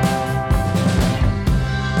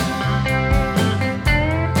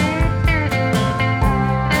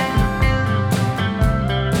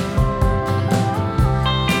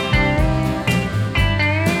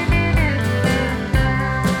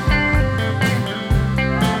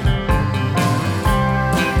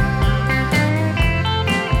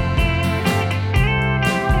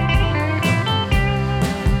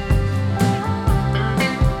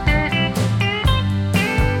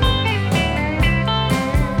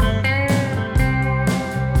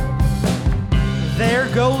 There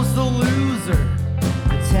goes the loser,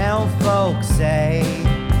 the town folks say.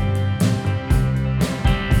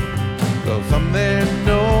 They'll thumb their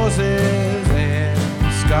noses and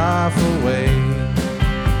scoff away.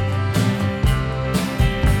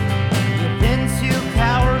 You've been too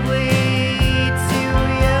cowardly, too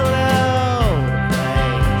yellow to play.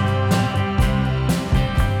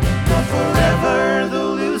 You're forever the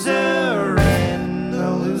loser in the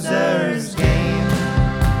loser's game.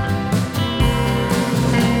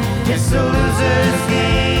 It's a loser's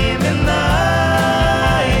game in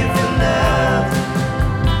life and love.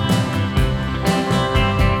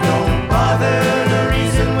 Don't bother to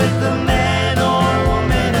reason with the man or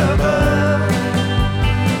woman above.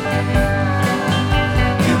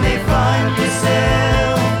 You may find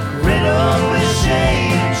yourself riddled with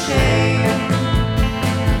shame and shame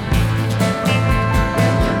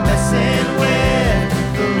when you're messing with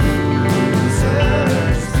the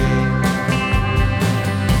loser's game.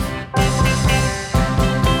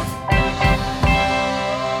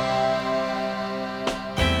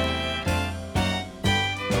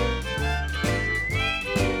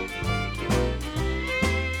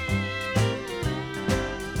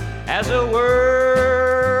 As the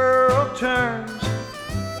world turns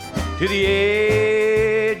to the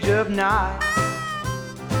edge of night,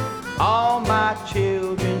 all my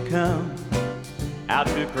children come out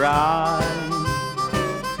to cry.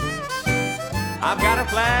 I've got a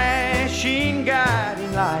flashing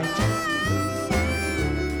guiding light,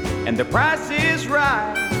 and the price is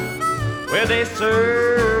right, where they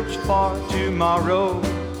search for tomorrow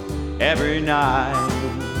every night.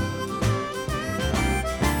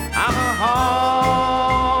 I'm a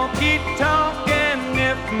honky-tonk, and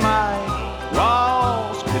if my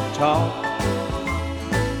walls could talk,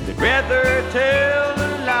 they'd rather tell a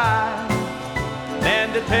lie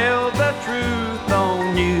than to tell the truth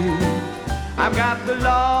on you. I've got the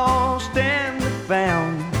lost and the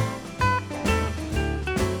found,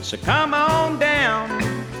 so come on down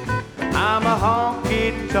I'm a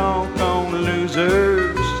honky-tonk on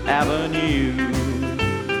Losers Avenue.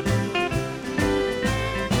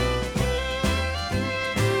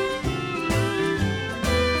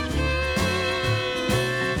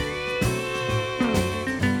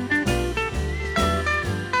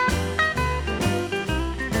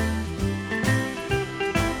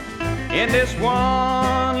 In this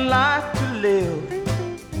one life to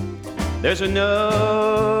live, there's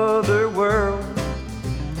another world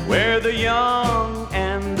where the young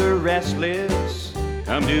and the restless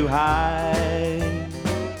come to hide.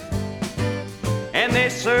 And they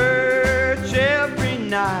search every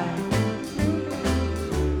night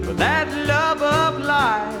for that love of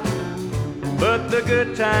life, but the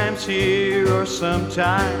good times here are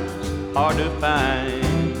sometimes hard to find.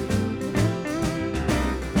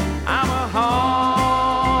 I'm a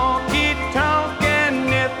honky-tonk, and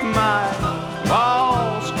if my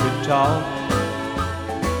walls could talk,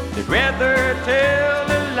 they'd rather tell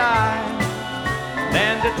a lie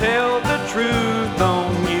than to tell the truth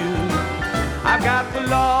on you. I've got the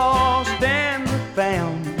lost and the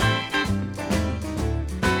found,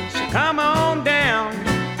 so come on down.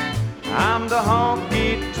 I'm the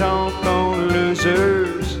honky-tonk on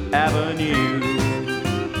Losers Avenue.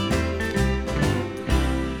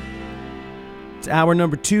 Hour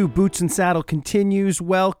number 2, Boots and Saddle continues.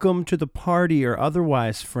 Welcome to the party, or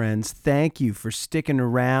otherwise, friends. Thank you for sticking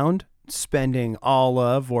around, spending all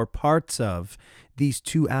of or parts of these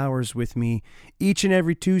 2 hours with me each and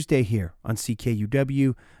every Tuesday here on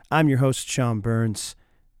CKUW. I'm your host, Sean Burns.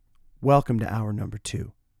 Welcome to hour number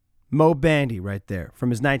 2. Mo Bandy right there from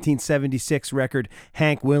his 1976 record,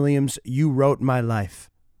 Hank Williams, You Wrote My Life.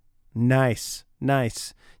 Nice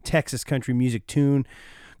Texas country music tune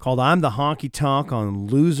called I'm the Honky Tonk on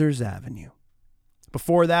Losers Avenue.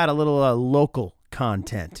 Before that, a little local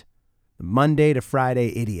content. The Monday to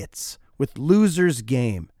Friday Idiots with Losers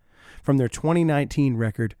Game from their 2019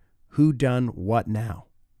 record, Who Done What Now?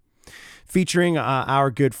 Featuring our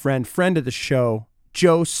good friend of the show,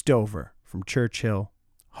 Joe Stover from Churchill,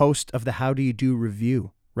 host of the How Do You Do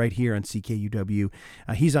Review right here on CKUW.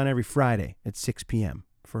 He's on every Friday at 6 p.m.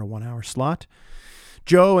 for a 1-hour slot.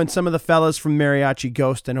 Joe and some of the fellas from Mariachi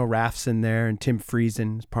Ghost, I know Raph's in there, and Tim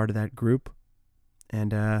Friesen is part of that group.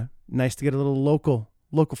 And nice to get a little local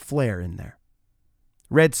flair in there.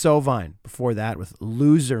 Red Sovine before that with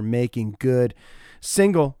Loser Making Good,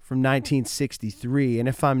 single from 1963. And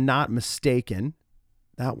if I'm not mistaken,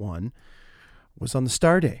 that one was on the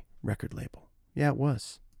Starday record label. Yeah, it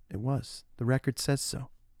was. The record says so.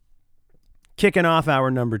 Kicking off hour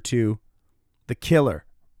number 2, The Killer.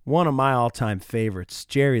 One of my all-time favorites,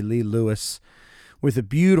 Jerry Lee Lewis, with a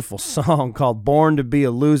beautiful song called Born to Be a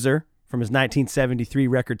Loser from his 1973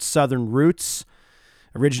 record Southern Roots,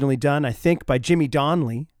 originally done, I think, by Jimmy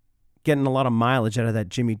Donnelly, getting a lot of mileage out of that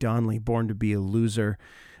Jimmy Donnelly Born to Be a Loser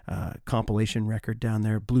compilation record down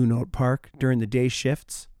there at Blue Note Park during the day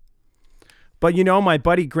shifts. But you know, my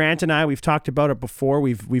buddy Grant and I, we've talked about it before,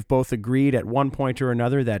 we've both agreed at one point or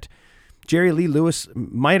another that Jerry Lee Lewis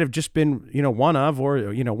might have just been, one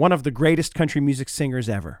of the greatest country music singers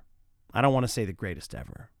ever. I don't want to say the greatest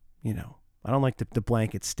ever, I don't like the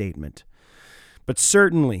blanket statement. But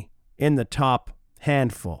certainly in the top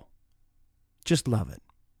handful. Just love it.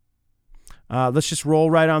 Let's just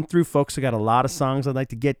roll right on through, folks. I got a lot of songs I'd like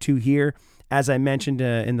to get to here. As I mentioned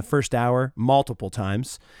in the first hour, multiple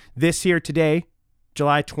times. This here today,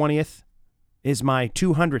 July 20th, is my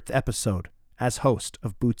 200th episode as host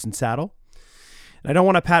of Boots and Saddle. And I don't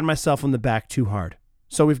want to pat myself on the back too hard.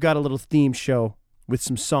 So we've got a little theme show with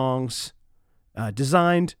some songs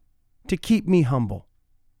designed to keep me humble,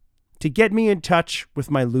 to get me in touch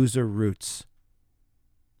with my loser roots.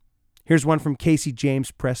 Here's one from Casey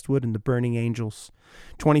James Prestwood and the Burning Angels,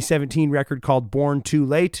 2017 record called Born Too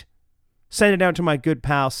Late. Send it out to my good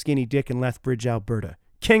pal Skinny Dick in Lethbridge, Alberta,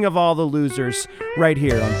 king of all the losers, right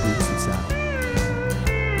here on Boots and Saddle.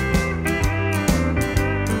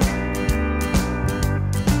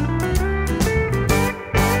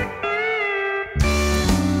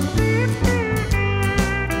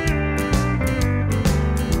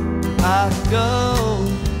 I go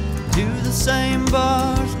to the same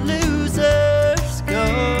bars losers go.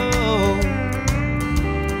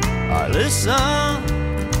 I listen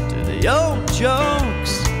to the old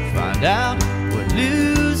jokes, find out what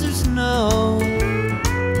losers know.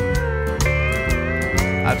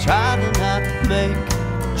 I try to not make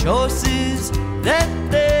choices that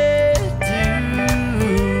they do,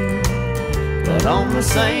 but on the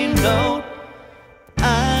same note,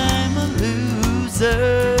 I'm a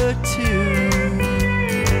loser too.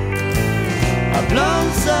 I've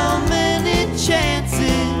blown so many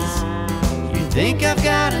chances, think I've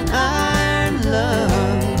got an iron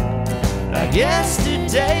love, like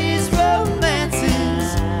yesterday's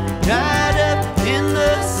romances, dried up in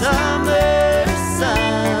the summer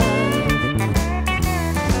sun.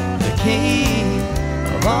 The king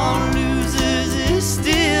of all losers is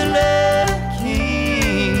still a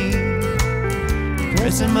king.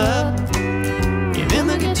 Dress him up, give him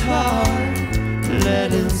a guitar,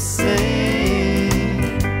 let him sing.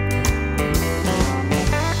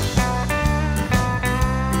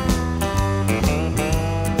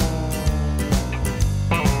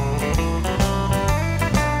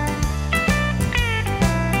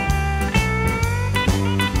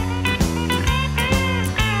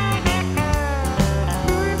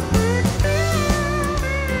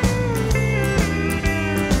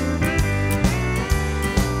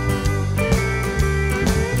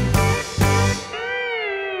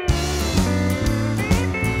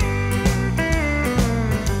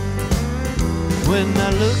 When I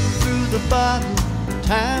look through the bottle,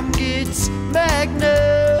 time gets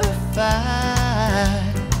magnified.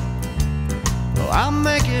 Oh, I'll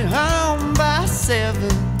make it home by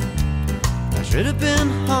 7. I should have been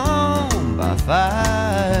home by 5.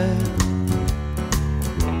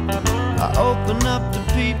 I open up to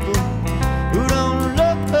people who don't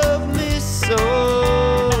love me so,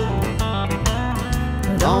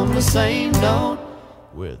 but on the same note,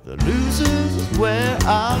 with the losers is where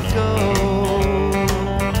I'll go.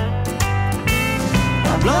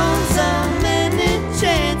 I've blown so many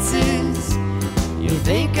chances, you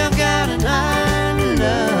think I've got an iron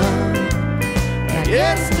love, like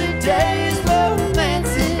yesterday's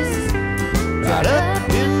romances, dried up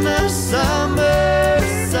in the summer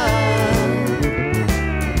sun.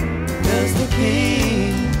 'Cause the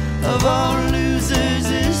king of all losers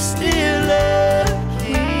is still a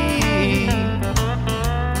king.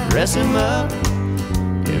 Dress him up,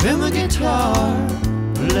 give him a guitar,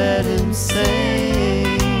 let him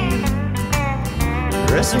sing.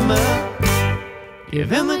 Dress him up, give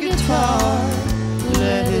him a guitar,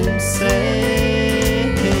 let him sing.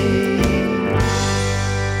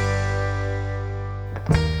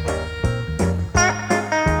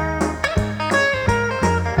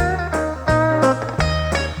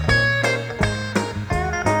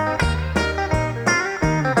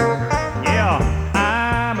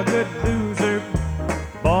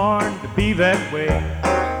 That way,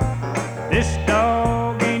 this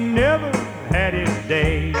dog ain't never had his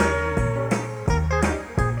day.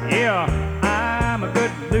 Yeah, I'm a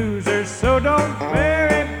good loser, so don't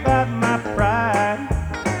worry about my pride.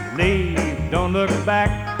 Leave, don't look back,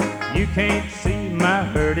 you can't see my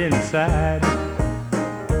hurt inside.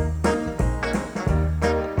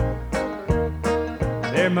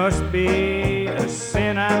 There must be a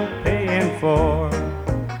sin I'm paying for,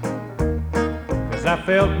 I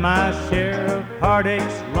felt my share of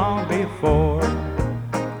heartaches long before.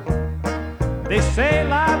 They say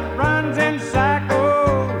life runs in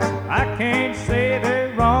cycles, I can't say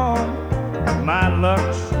they're wrong. My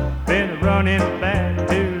luck's been running bad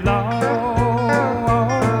too long.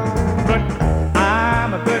 But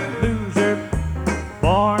I'm a good loser,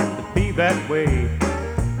 born to be that way.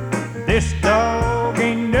 This dog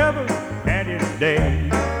ain't never had his day.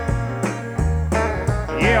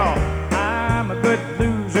 Yeah, good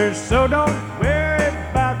loser, so don't worry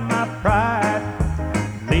about my pride.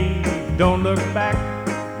 Leave, don't look back,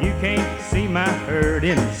 you can't see my hurt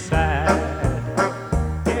inside.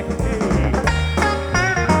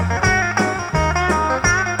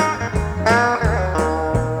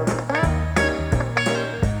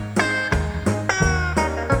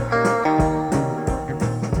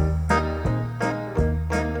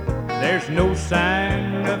 There's no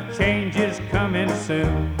sign of changes coming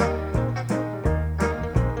soon.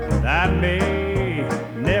 I may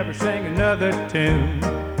never sing another tune,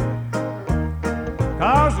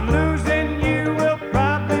 'cause losing you will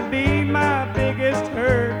probably be my biggest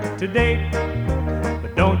hurt to date.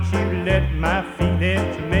 But don't you let my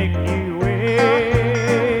feelings make you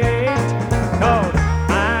wait, 'cause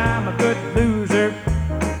I'm a good loser,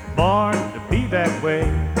 born to be that way.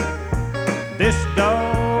 This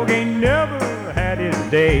dog ain't never had his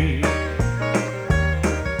day.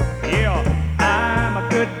 Yeah, I'm a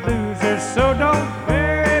good loser, so don't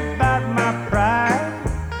worry about my pride.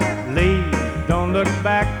 Leave, don't look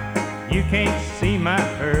back, you can't see my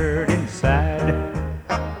hurt inside.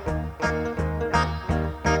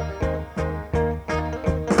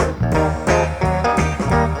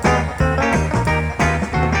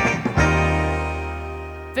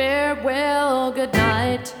 Farewell, good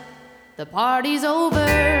night, the party's over.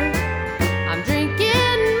 I'm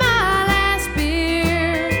drinking my last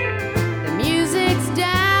beer. The music's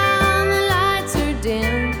down, the lights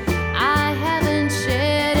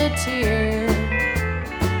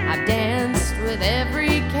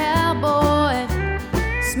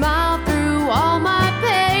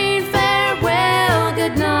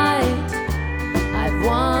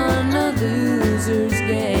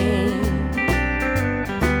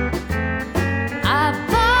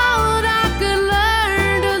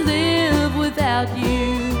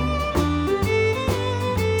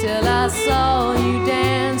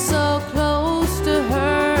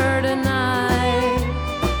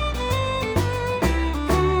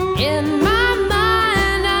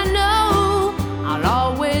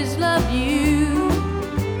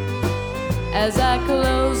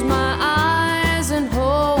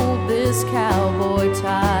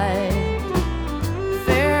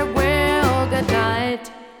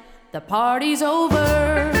The party's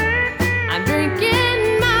over. I'm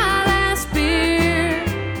drinking my last beer.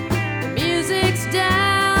 The music's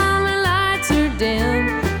down, the lights are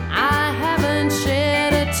dim. I haven't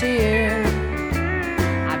shed a tear.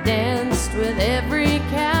 I've danced with every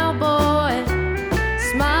cowboy,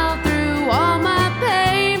 smiled through all my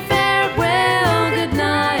pain. Farewell, good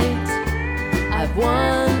night. I've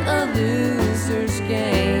won a loser's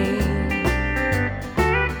game.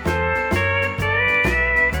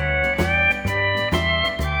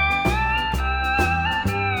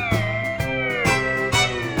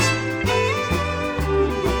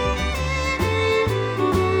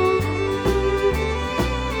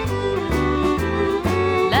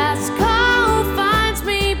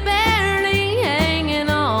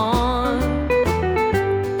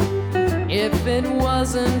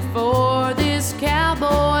 Wasn't for this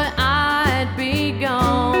cowboy, I'd be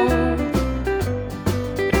gone.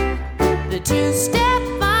 The two-step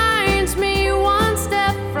finds me one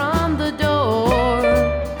step from the door.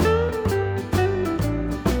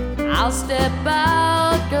 I'll step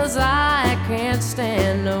out 'cause I can't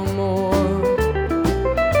stand no more.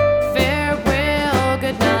 Farewell,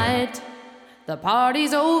 good night. The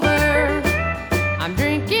party's over. I'm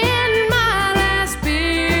drinking my last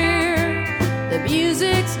beer. The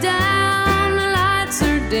music's down, the lights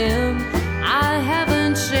are dim. I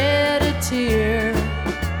haven't shed a tear.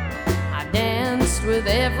 I've danced with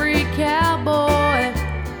every cowboy,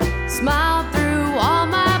 smiled through all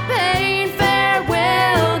my pain.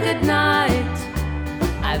 Farewell, good night.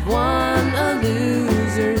 I've won a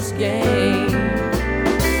loser's game.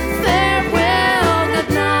 Farewell, good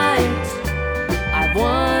night. I've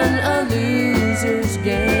won a loser's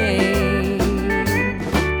game.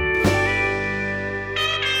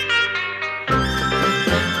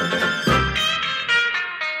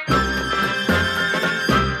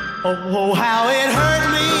 Oh, how it hurt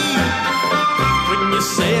me when you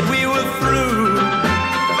said we were through.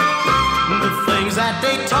 The things that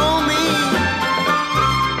they told me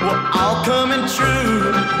were all coming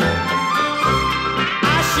true.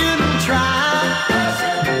 I shouldn't try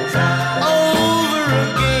over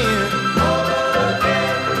again,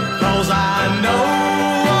 'cause I know,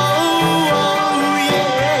 oh,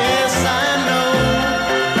 yes, I know,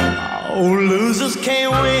 oh, losers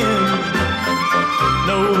can't win.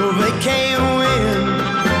 No, they can't win.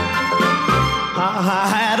 I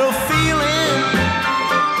had a feeling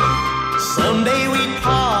someday we'd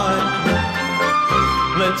part,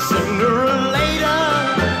 that sooner or later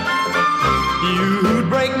you'd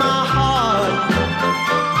break my heart.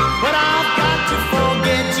 But I've got to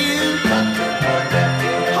forget you,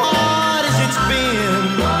 hard as it's been,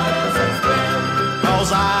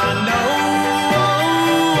 'cause I know,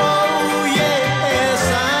 oh, yes,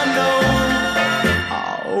 I know,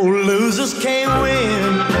 oh, losers can't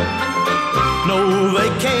win. No, they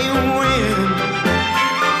can't win.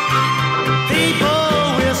 People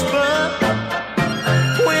whisper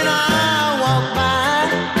when I walk by.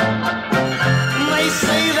 They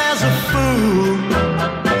say there's a fool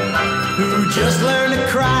who just learned to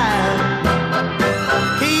cry.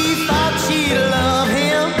 He thought she'd love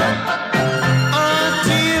him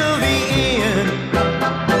until the end.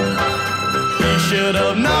 He should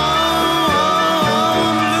have known.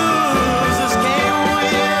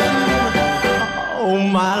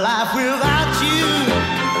 My life without you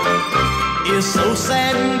is so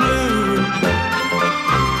sad and blue.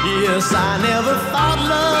 Yes, I never thought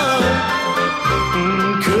love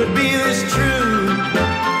could be this true.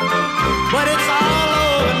 But it's all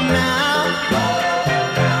over now.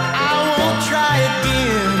 I won't try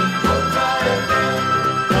again,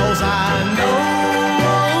 'cause I know,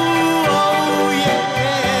 oh,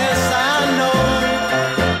 yes, I know,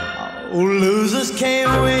 oh, losers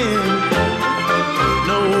can't win.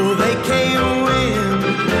 No, they can't win.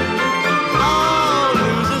 All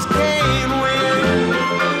losers can't win.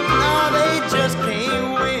 No, they just can't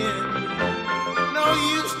win. No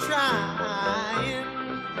use trying.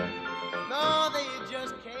 No, they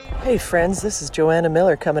just can't. Hey friends, this is Joanna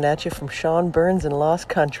Miller coming at you from Sean Burns in Lost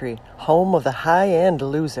Country, home of the high-end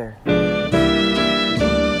loser.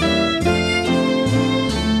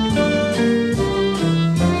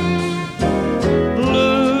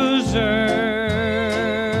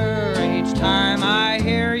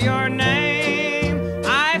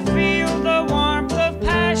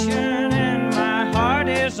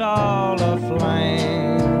 All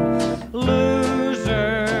aflame.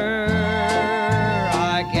 Loser,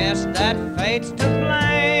 I guess that fate's to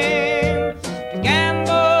blame. To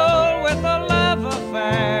gamble with a love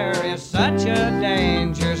affair is such a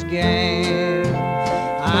dangerous game.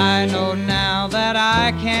 I know now that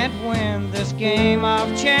I can't win this game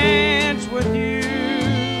of chance with you.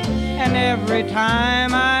 And every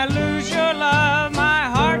time I lose your love, my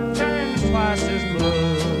heart turns twice as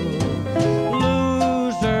blue.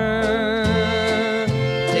 Loser,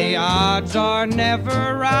 the odds are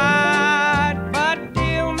never right, but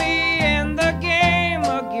deal me in the game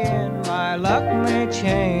again. My luck may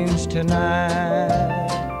change tonight.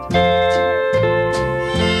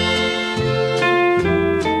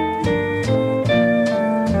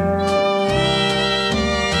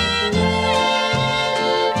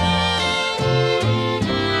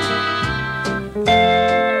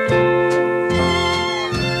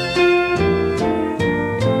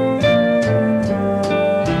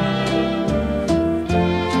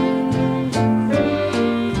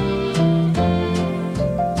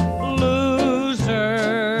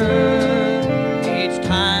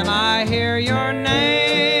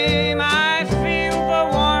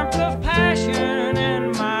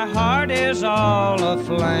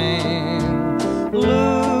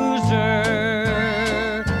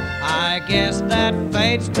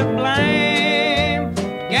 Fate's to blame.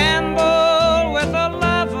 Gamble with a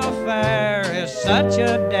love affair is such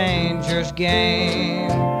a dangerous game.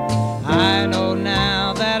 I know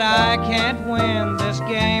now that I can't win this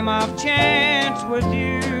game of chance with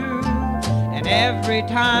you. And every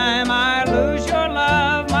time I lose your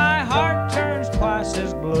love, my heart turns twice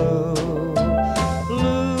as blue.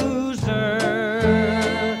 Loser,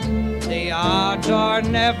 the odds are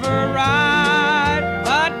never right,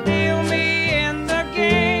 but deal me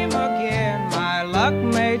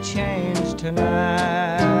may change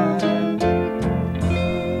tonight.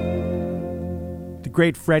 The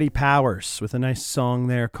great Freddie Powers with a nice song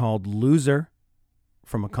there called Loser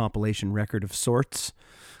from a compilation record of sorts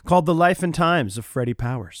called The Life and Times of Freddie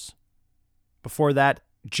Powers. Before that,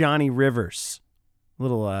 Johnny Rivers.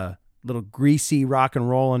 Little greasy rock and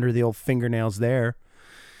roll under the old fingernails there.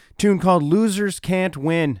 Tune called Losers Can't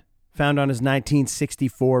Win, found on his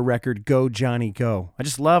 1964 record, Go Johnny Go. I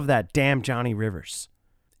just love that. Damn Johnny Rivers.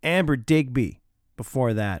 Amber Digby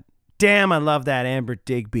before that. Damn, I love that Amber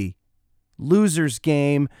Digby. Loser's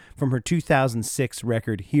Game from her 2006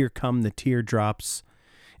 record, Here Come the Teardrops.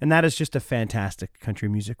 And that is just a fantastic country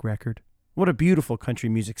music record. What a beautiful country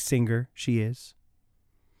music singer she is.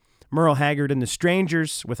 Merle Haggard and the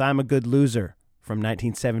Strangers with I'm a Good Loser from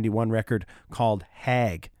 1971 record called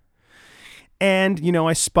Hag. And, you know,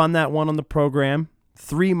 I spun that one on the program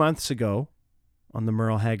 3 months ago on the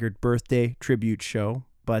Merle Haggard birthday tribute show.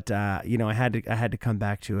 But, you know, I had to come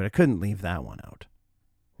back to it. I couldn't leave that one out.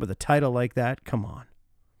 With a title like that, come on.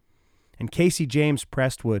 And Casey James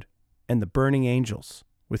Prestwood and the Burning Angels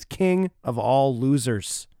with King of All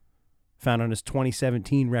Losers, found on his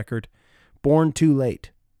 2017 record, Born Too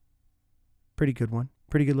Late. Pretty good one.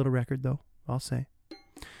 Pretty good little record, though, I'll say.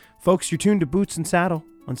 Folks, you're tuned to Boots and Saddle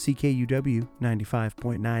on CKUW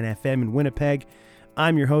 95.9 FM in Winnipeg.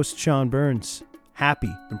 I'm your host, Sean Burns.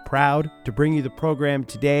 Happy and proud to bring you the program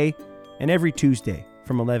today and every Tuesday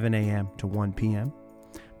from 11 a.m. to 1 p.m.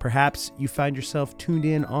 Perhaps you find yourself tuned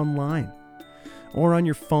in online or on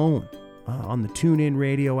your phone, on the TuneIn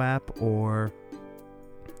radio app, or,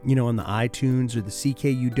 you know, on the iTunes or the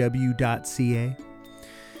CKUW.ca.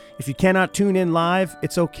 If you cannot tune in live,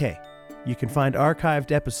 it's okay. You can find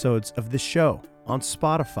archived episodes of this show on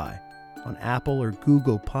Spotify, on Apple or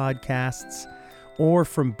Google Podcasts, or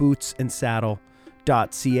from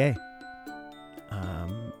bootsandsaddle.ca.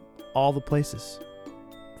 All the places.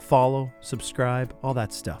 Follow, subscribe, all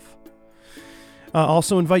that stuff.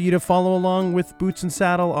 Also invite you to follow along with Boots and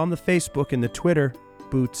Saddle on the Facebook and the Twitter,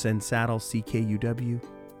 Boots and Saddle CKUW,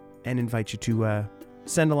 and invite you to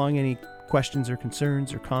send along any questions or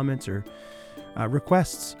concerns or comments or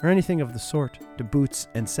requests or anything of the sort to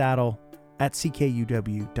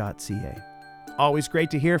bootsandsaddle@ckuw.ca. Always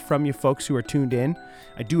great to hear from you folks who are tuned in.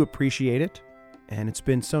 I do appreciate it. And it's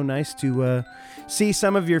been so nice to see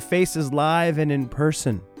some of your faces live and in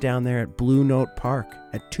person down there at Blue Note Park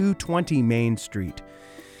at 220 Main Street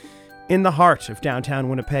in the heart of downtown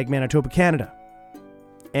Winnipeg, Manitoba, Canada.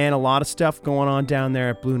 And a lot of stuff going on down there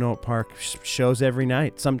at Blue Note Park. Shows every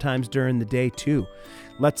night, sometimes during the day too.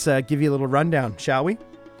 Let's give you a little rundown, shall we?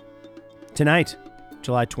 Tonight,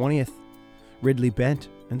 July 20th, Ridley Bent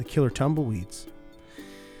and the Killer Tumbleweeds.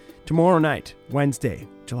 Tomorrow night, Wednesday,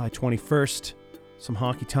 July 21st, some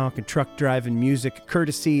honky-tonk and truck-driving music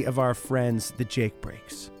courtesy of our friends, the Jake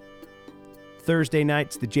Breaks. Thursday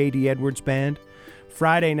night's the J.D. Edwards Band.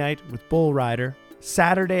 Friday night with Bull Rider.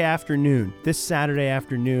 Saturday afternoon, this Saturday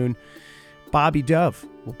afternoon, Bobby Dove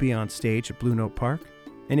will be on stage at Blue Note Park.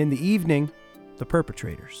 And in the evening, the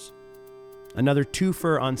Perpetrators. Another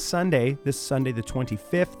twofer on Sunday, this Sunday the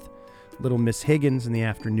 25th, Little Miss Higgins in the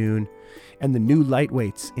afternoon, and the New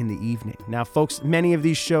Lightweights in the evening. Now, folks, many of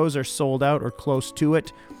these shows are sold out or close to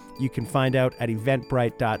it. You can find out at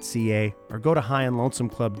eventbrite.ca or go to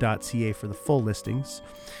highandlonesomeclub.ca for the full listings.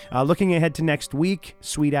 Looking ahead to next week,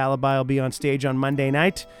 Sweet Alibi will be on stage on Monday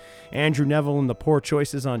night. Andrew Neville and the Poor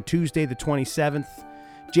Choices on Tuesday the 27th.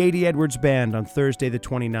 J.D. Edwards Band on Thursday the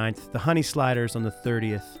 29th. The Honey Sliders on the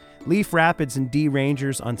 30th. Leaf Rapids and D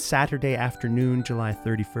Rangers on Saturday afternoon, July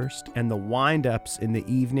 31st. And the Wind-Ups in the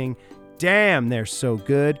evening. Damn, they're so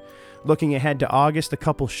good. Looking ahead to August, a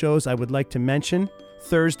couple shows I would like to mention.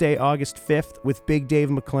 Thursday, August 5th with Big Dave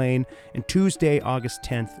McLean, and Tuesday, August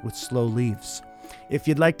 10th with Slow Leaves. If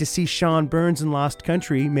you'd like to see Sean Burns and Lost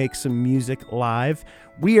Country make some music live,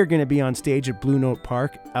 we are going to be on stage at Blue Note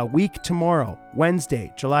Park a week tomorrow,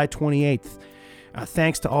 Wednesday, July 28th.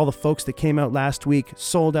 Thanks to all the folks that came out last week,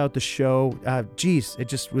 sold out the show. It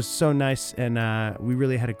just was so nice, and we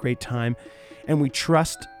really had a great time. And we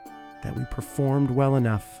trust that we performed well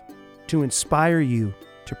enough to inspire you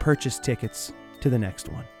to purchase tickets to the next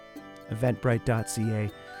one. Eventbrite.ca,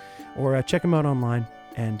 or check them out online,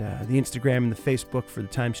 and the Instagram and the Facebook for the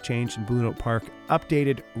Times Change in Blue Note Park,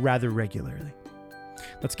 updated rather regularly.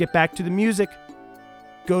 Let's get back to the music.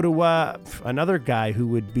 Go to another guy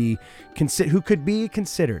who could be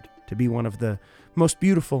considered to be one of the most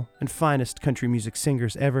beautiful and finest country music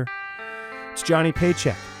singers ever. It's Johnny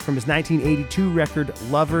Paycheck from his 1982 record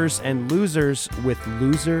Lovers and Losers with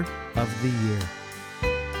Loser of the Year.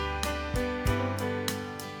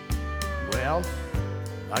 Well,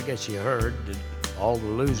 I guess you heard that all the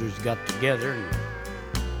losers got together and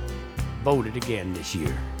voted again this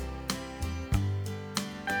year.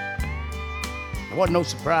 It wasn't no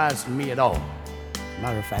surprise to me at all. As a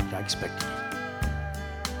matter of fact, I expected it.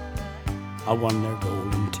 I won their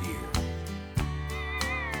golden tier.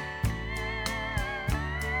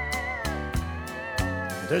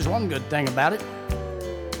 But there's one good thing about it.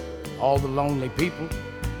 All the lonely people,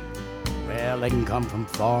 well, they can come from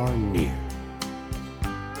far and near.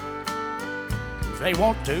 If they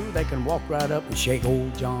want to, they can walk right up and shake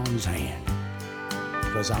old John's hand,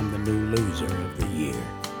 because I'm the new loser of the year.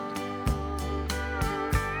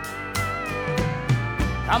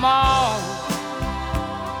 Come on,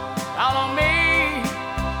 follow me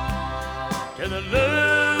to the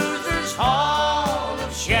Losers' Hall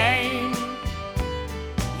of Shame.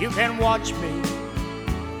 You can watch me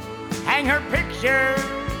hang her picture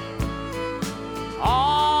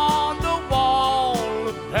on the wall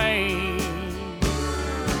of pain.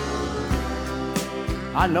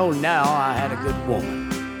 I know now I had a good woman,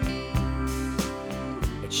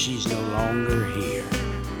 but she's no longer here.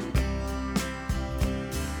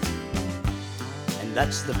 And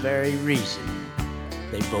that's the very reason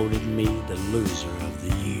they voted me the loser of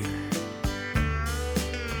the year.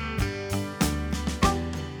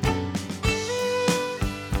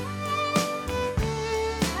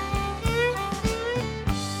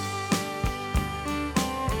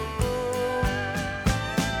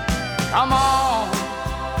 Come on,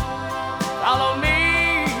 follow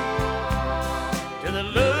me to the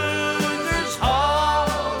Losers' Hall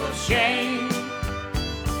of Shame.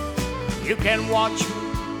 You can watch me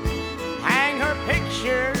hang her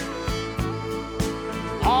picture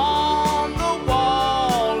on the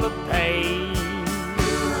wall of pain.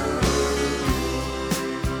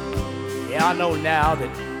 Yeah, I know now that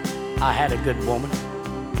I had a good woman,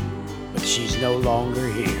 but she's no longer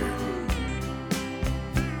here.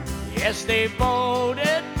 Yes, they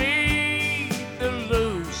voted me the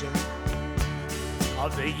loser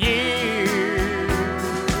of the year.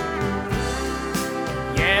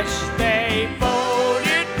 Yes, they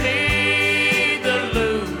voted me the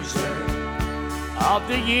loser of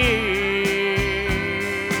the year.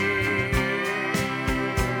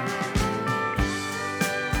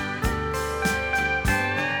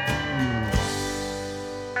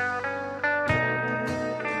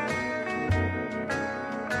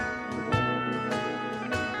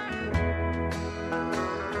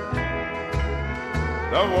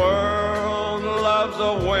 The world loves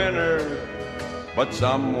a winner, but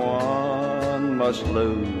someone must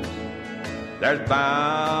lose. There's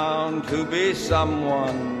bound to be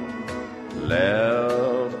someone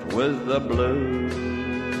left with the blues.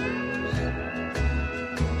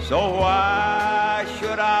 So why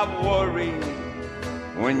should I worry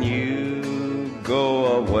when you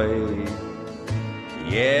go away?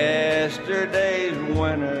 Yesterday's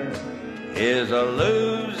winner is a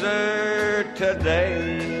loser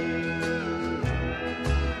today.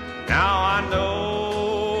 Now I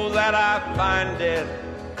know that I find it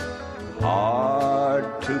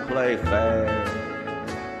hard to play fair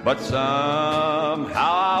but somehow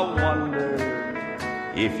I wonder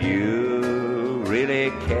if you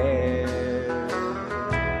really care.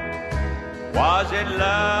 Was it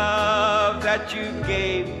love that you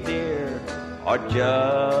gave, dear, or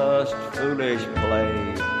just foolish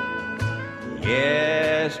play?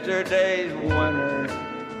 Yesterday's winner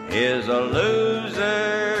is a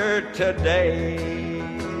loser today.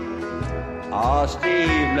 Oh,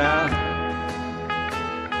 Steve, now.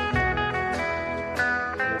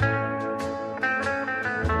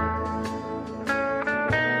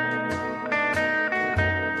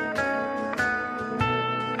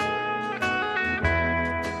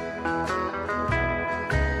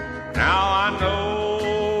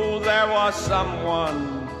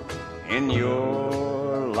 Someone in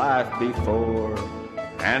your life before,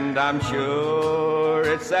 and I'm sure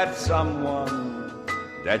it's that someone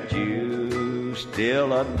that you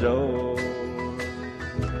still adore.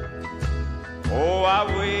 Oh, I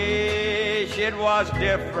wish it was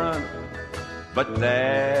different, but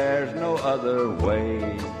there's no other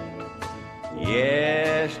way.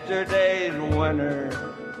 Yesterday's winner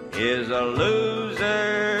is a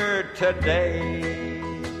loser today.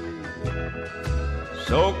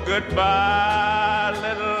 So goodbye,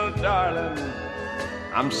 little darling,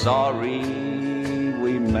 I'm sorry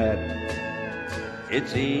we met.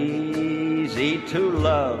 It's easy to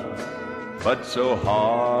love, but so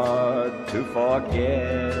hard to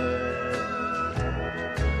forget.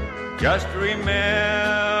 Just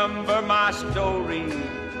remember my story,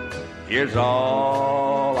 here's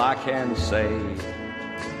all I can say.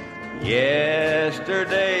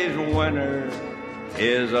 Yesterday's winner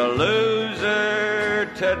is a loser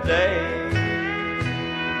today.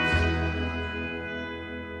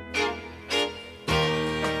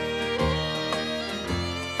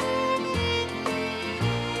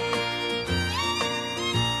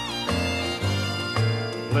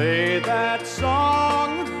 Play that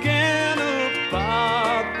song again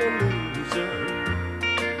about the loser,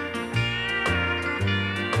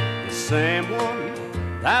 the same one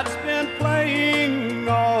that's been playing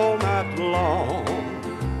all night long.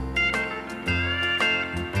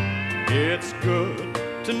 It's good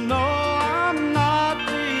to know I'm not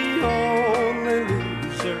the only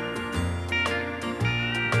loser,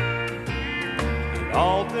 and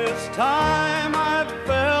all this time I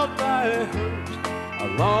felt I hurt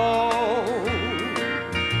alone.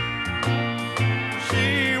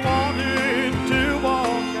 She wanted to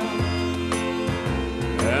walk out,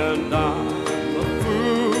 and I'm a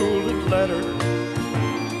fool that let her.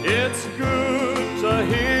 It's good to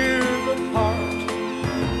hear the part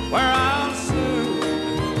where I'll soon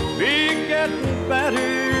be getting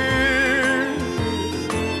better.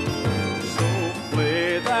 So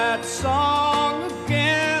play that song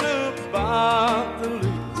again about the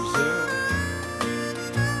loser,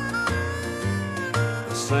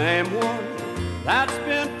 the same one that's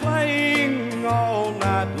been playing all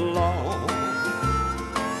night long.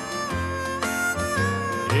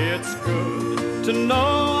 It's good to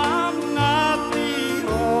know I'm not the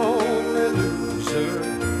only loser.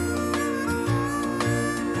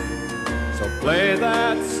 So play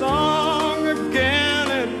that song again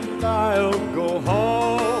and I'll go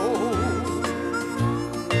home.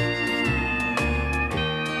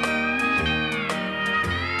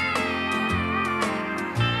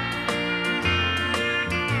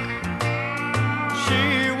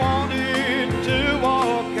 She wanted to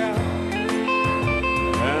walk out,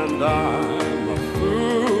 and I'm a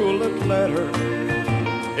fool that let her.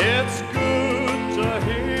 It's good to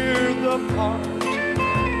hear the part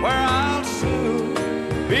where I'll soon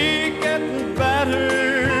be getting better.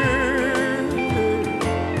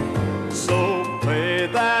 So play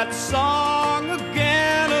that song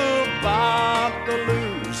again about the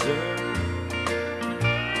loser,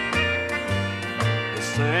 the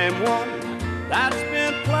same one that's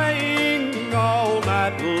been playing all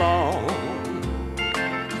night long.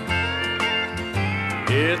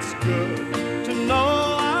 It's good to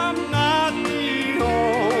know I'm not the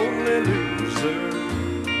only loser.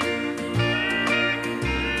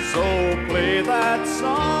 So play that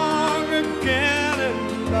song again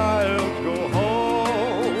and I'll go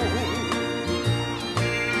home.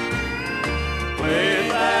 Play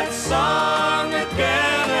that song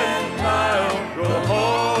again and I'll go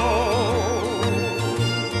home.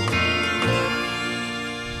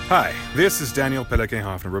 Hi, this is Daniel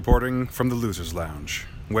Pelequin-Hoffner reporting from the Losers Lounge,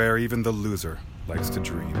 where even the loser likes to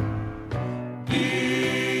dream.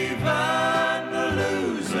 Even the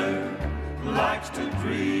loser likes to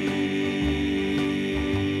dream.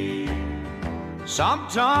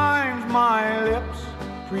 Sometimes my lips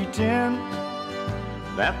pretend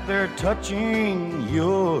that they're touching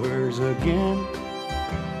yours again.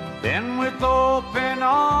 Then with open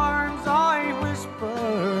arms I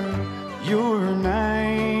whisper your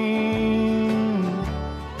name.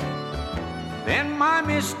 Then my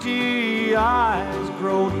misty eyes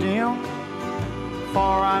grow dim, for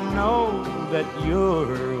I know that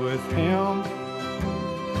you're with him.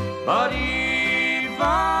 But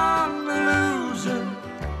even the loser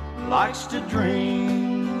likes to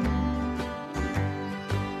dream.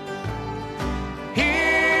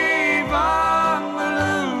 Even the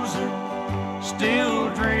loser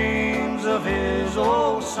still dreams of his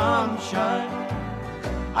old sunshine.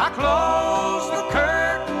 I close the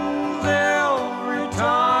curtains every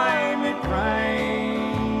time it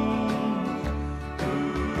rains.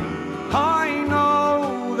 I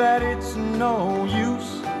know that it's no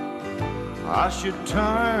use, I should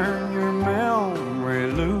turn your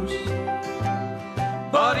memory loose.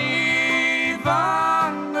 But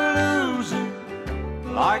even the loser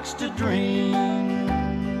likes to dream.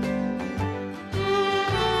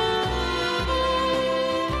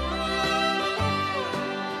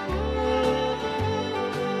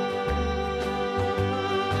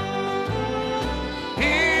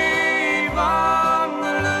 Even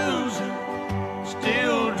the loser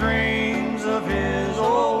still dreams of his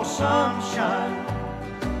old sunshine.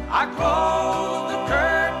 I close the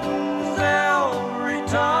curtains every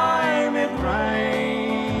time it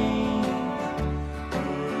rains.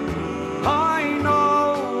 I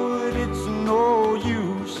know that it's no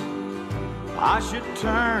use, I should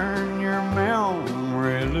turn your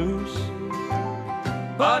memory loose.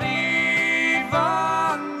 But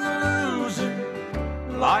even the loser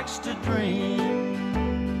likes to dream.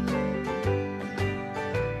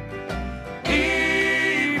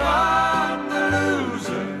 Even the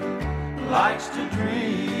loser likes to dream.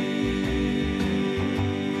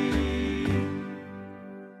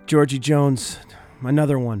 Georgie Jones,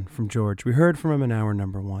 another one from George. We heard from him in hour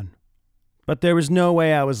number 1. But there was no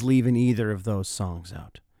way I was leaving either of those songs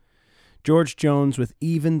out. George Jones with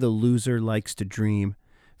Even the Loser Likes to Dream,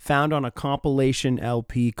 found on a compilation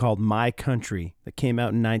LP called My Country that came out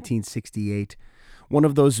in 1968, one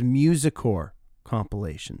of those Musicore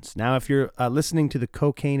compilations. Now, if you're listening to the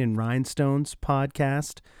Cocaine and Rhinestones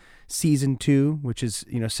podcast, season 2, which is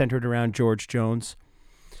centered around George Jones,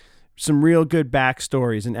 some real good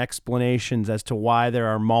backstories and explanations as to why there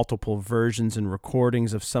are multiple versions and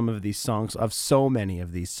recordings of some of these songs, of so many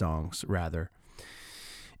of these songs, rather.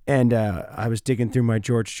 And I was digging through my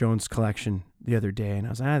George Jones collection the other day, and I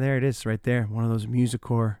was there it is right there, one of those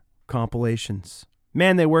Musicore compilations.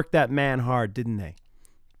 Man, they worked that man hard, didn't they?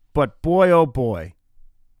 But boy, oh boy,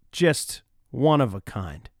 just one of a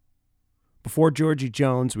kind. Before Georgie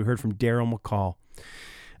Jones, we heard from Daryl McCall,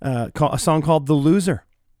 a song called The Loser.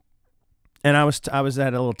 And I was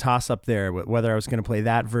at a little toss-up there, whether I was going to play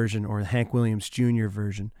that version or the Hank Williams Jr.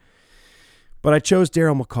 version. But I chose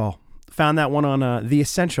Daryl McCall. Found that one on The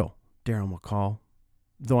Essential Daryl McCall,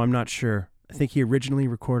 though I'm not sure. I think he originally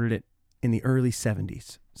recorded it in the early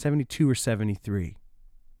 70s, 72 or 73,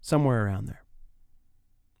 somewhere around there.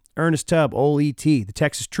 Ernest Tubb, Old E.T., the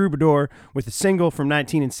Texas Troubadour, with a single from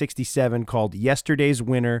 1967 called Yesterday's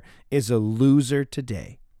Winner is a Loser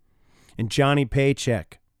Today. And Johnny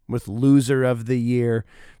Paycheck with Loser of the Year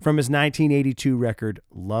from his 1982 record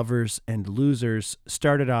Lovers and Losers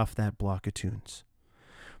started off that block of tunes.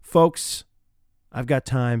 Folks, I've got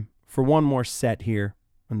time for one more set here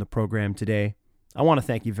on the program today. I want to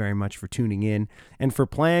thank you very much for tuning in and for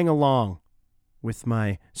playing along with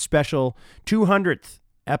my special 200th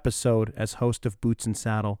episode as host of Boots and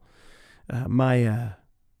Saddle. My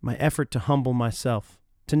effort to humble myself,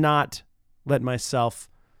 to not let myself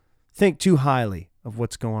think too highly of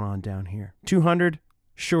what's going on down here. 200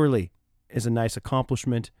 surely is a nice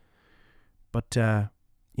accomplishment, but there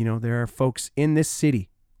are folks in this city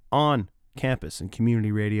on campus and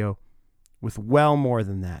community radio with well more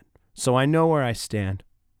than that. So I know where I stand.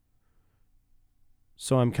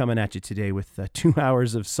 So I'm coming at you today with 2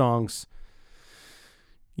 hours of songs,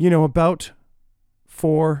 about,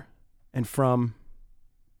 for, and from,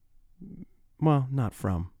 well, not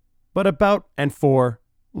from, but about and for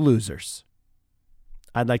losers.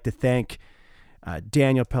 I'd like to thank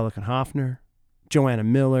Daniel Pelican Hoffner, Joanna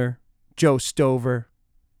Miller, Joe Stover,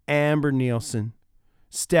 Amber Nielsen,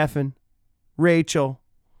 Stefan, Rachel,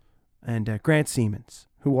 and Grant Siemens,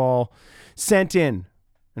 who all sent in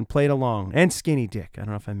and played along, and Skinny Dick. I don't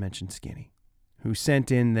know if I mentioned Skinny, who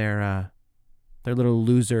sent in their little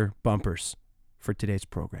loser bumpers for today's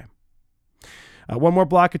program. One more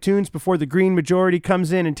block of tunes before the Green Majority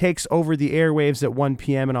comes in and takes over the airwaves at 1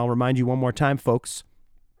 p.m. And I'll remind you one more time, folks,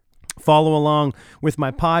 Follow along with my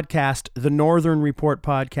podcast, the Northern Report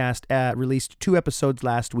podcast, released 2 episodes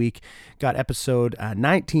last week. Got episode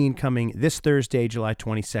 19 coming this Thursday, July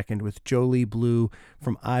 22nd, with Jolie Blue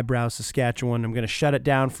from Eyebrow, Saskatchewan. I'm going to shut it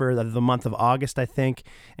down for the month of August, I think,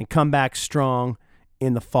 and come back strong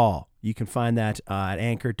in the fall. You can find that at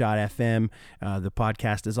anchor.fm. The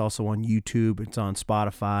podcast is also on YouTube. It's on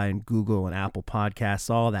Spotify and Google and Apple Podcasts,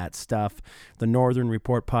 all that stuff. The Northern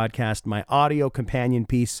Report podcast, my audio companion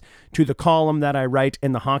piece to the column that I write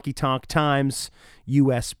in the Honky Tonk Times,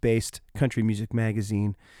 U.S.-based country music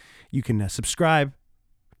magazine. You can subscribe,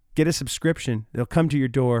 get a subscription. It'll come to your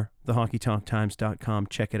door, thehonkytonktimes.com.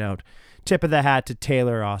 Check it out. Tip of the hat to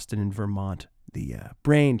Taylor Austin in Vermont, the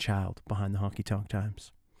brainchild behind the Honky Tonk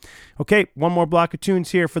Times. Okay, one more block of tunes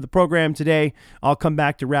here for the program today. I'll come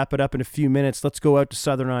back to wrap it up in a few minutes. Let's go out to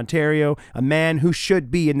Southern Ontario, a man who should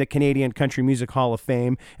be in the Canadian Country Music Hall of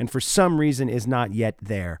Fame and for some reason is not yet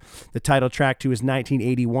there. The title track to his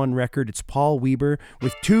 1981 record, it's Paul Weber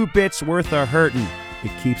with 2 Bits Worth of Hurtin'.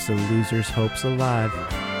 It keeps the loser's hopes alive.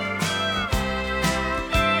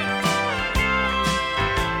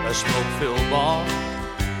 A smoke-filled bar,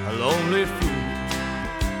 a lonely fool,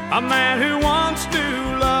 a man who once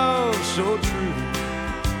knew love so true,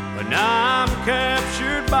 but now I'm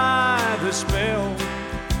captured by the spell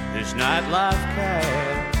this nightlife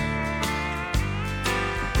casts.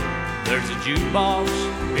 There's a jukebox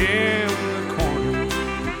in the corner,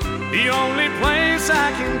 the only place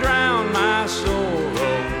I can drown my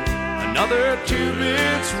sorrow. Another 2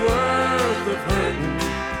 bits worth of hurting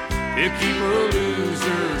to keep a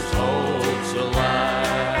loser's hopes alive.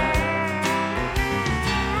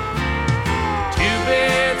 2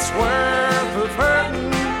 bits worth of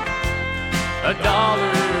hurtin', $1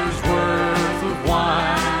 worth of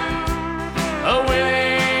wine, a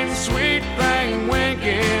winning sweet thing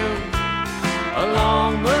winking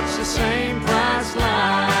along much the same price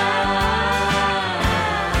line.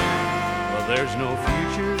 Well, there's no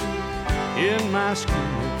future in my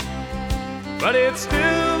scheme, but it's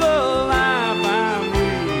still the life I'm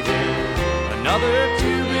leading. Another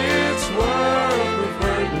 2 bits worth of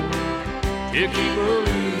hurtin' to keep a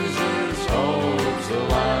loser's hopes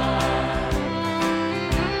alive.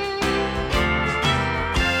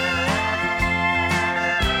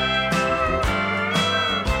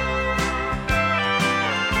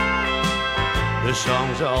 The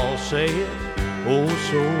songs all say it oh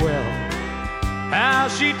so well, how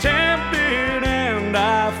she tempted and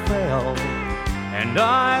I fell, and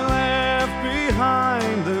I left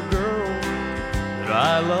behind the girl that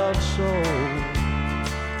I loved so.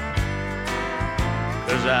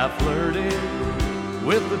 'Cause I flirted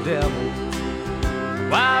with the devil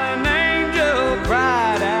while an angel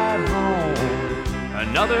cried at home.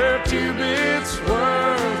 Another 2 bits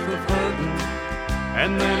worth of hurting,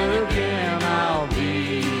 and then again I'll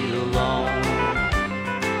be alone.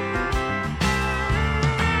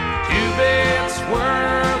 2 bits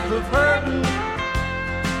worth of hurting,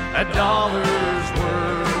 $1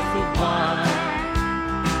 worth of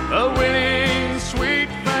wine, a winning sweet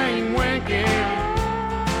thing winking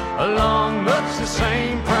along much the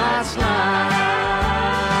same price line.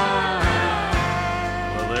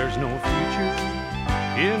 Well, there's no future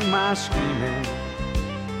in my scheming,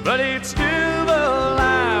 but it's still the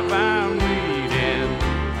life I'm leading.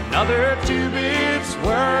 Another 2 bits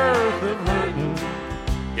worth of hurting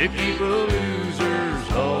to keep a loser's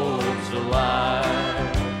hopes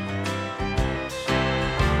alive.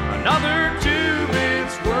 Another 2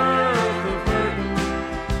 bits worth of hurting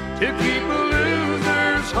to keep a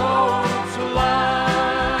loser's hopes alive.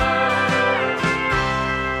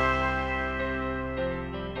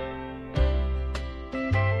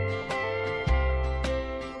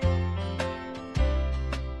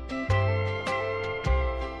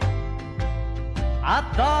 I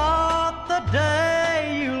thought the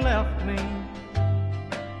day you left me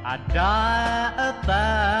I'd die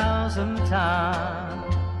 1,000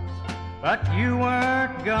 times, but you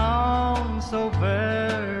weren't gone so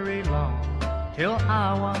very long, till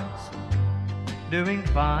I was doing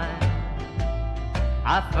fine.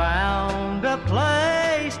 I found a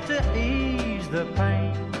place to ease the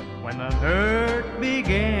pain when the hurt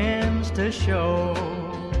begins to show,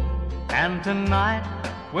 and tonight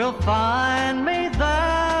will find me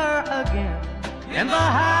there again, in the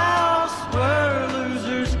house where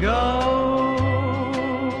losers go.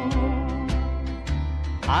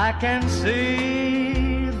 I can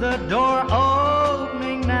see the door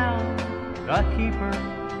opening now, the keeper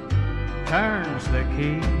turns the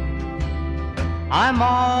key. I'm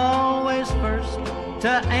always first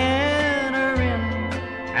to enter in,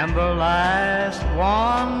 and the last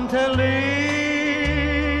one to leave.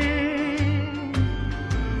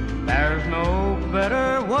 There's no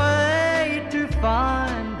better way to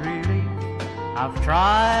find relief. I've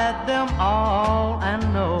tried them all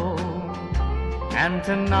and know. And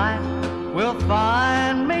tonight will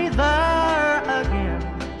find me there again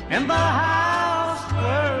in the house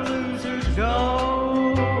where losers go.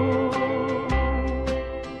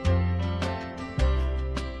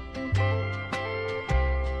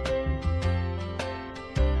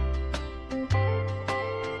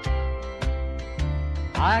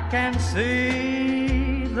 I can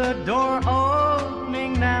see the door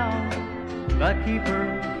opening now. The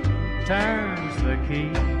keeper turns the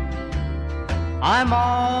key. I'm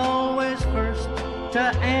always first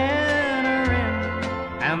to enter in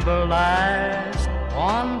and the last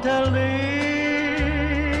one to leave.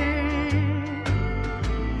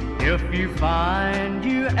 If you find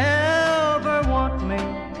you ever want me,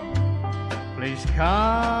 please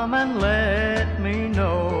come and let me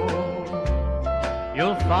know.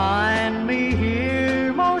 You'll find me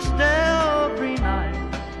here most every night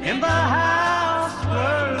in the house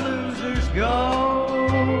where losers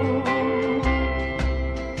go.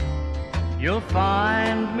 You'll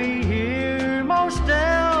find me here most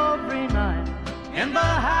every night in the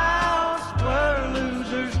house where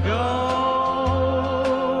losers go.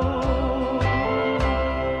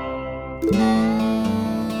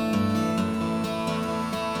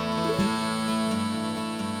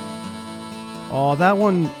 Oh, that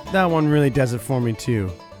one really does it for me too.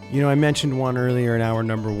 You know, I mentioned one earlier in hour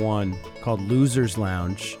number 1 called Loser's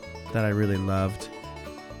Lounge that I really loved.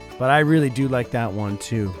 But I really do like that one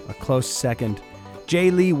too. A close second.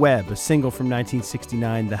 J. Lee Webb, a single from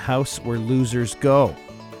 1969, The House Where Losers Go.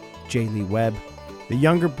 J. Lee Webb, the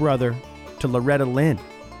younger brother to Loretta Lynn,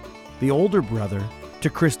 the older brother to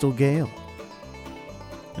Crystal Gale.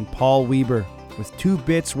 And Paul Weber, with 2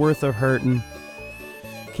 bits worth of hurtin',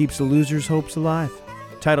 keeps the losers' hopes alive.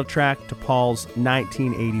 Title track to Paul's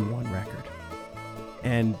 1981 record.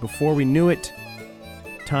 And before we knew it,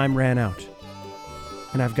 time ran out.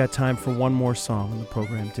 And I've got time for one more song on the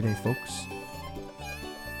program today, folks.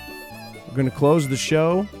 We're going to close the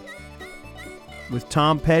show with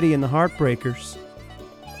Tom Petty and the Heartbreakers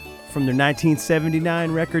from their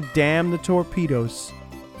 1979 record, Damn the Torpedoes.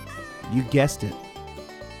 You guessed it.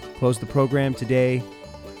 Close the program today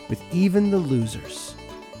with Even the Losers.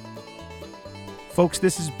 Folks,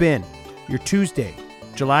 this has been your Tuesday,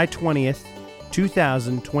 July 20th,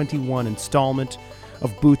 2021 installment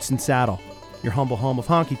of Boots and Saddle, your humble home of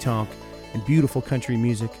honky tonk and beautiful country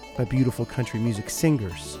music by beautiful country music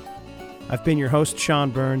singers. I've been your host,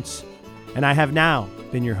 Sean Burns, and I have now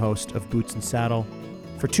been your host of Boots and Saddle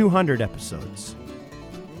for 200 episodes.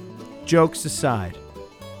 Jokes aside,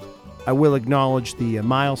 I will acknowledge the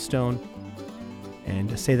milestone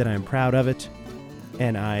and say that I am proud of it.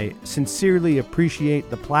 And I sincerely appreciate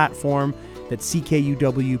the platform that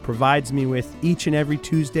CKUW provides me with each and every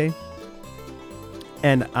Tuesday.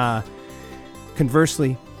 And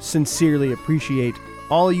conversely, sincerely appreciate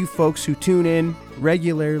all you folks who tune in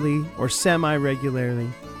regularly or semi-regularly,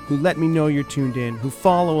 who let me know you're tuned in, who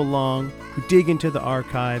follow along, who dig into the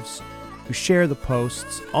archives, who share the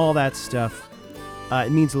posts, all that stuff.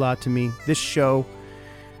 It means a lot to me. This show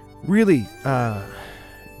really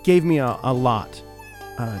gave me a lot.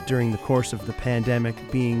 During the course of the pandemic,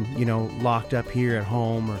 being, locked up here at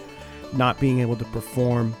home or not being able to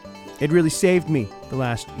perform. It really saved me the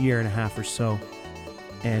last year and a half or so.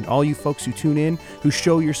 And all you folks who tune in, who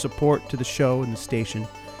show your support to the show and the station,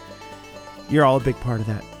 you're all a big part of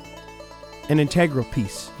that. An integral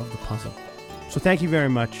piece of the puzzle. So thank you very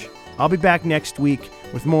much. I'll be back next week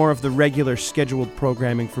with more of the regular scheduled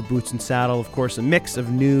programming for Boots and Saddle. Of course, a mix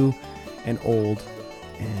of new and old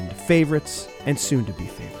and favorites and soon-to-be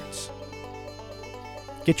favorites.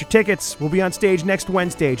 Get your tickets. We'll be on stage next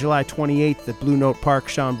Wednesday, July 28th at Blue Note Park,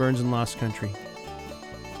 Sean Burns and Lost Country.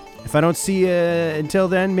 If I don't see you until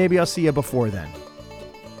then, maybe I'll see you before then.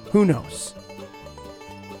 Who knows?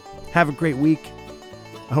 Have a great week.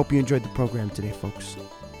 I hope you enjoyed the program today, folks.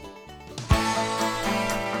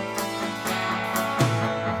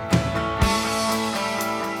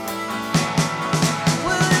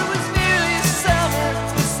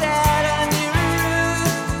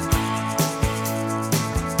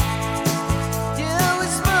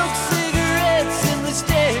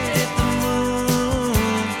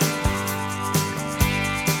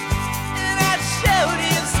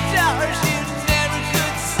 Stars you never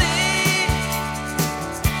could see.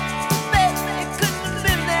 Bet they couldn't have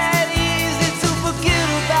been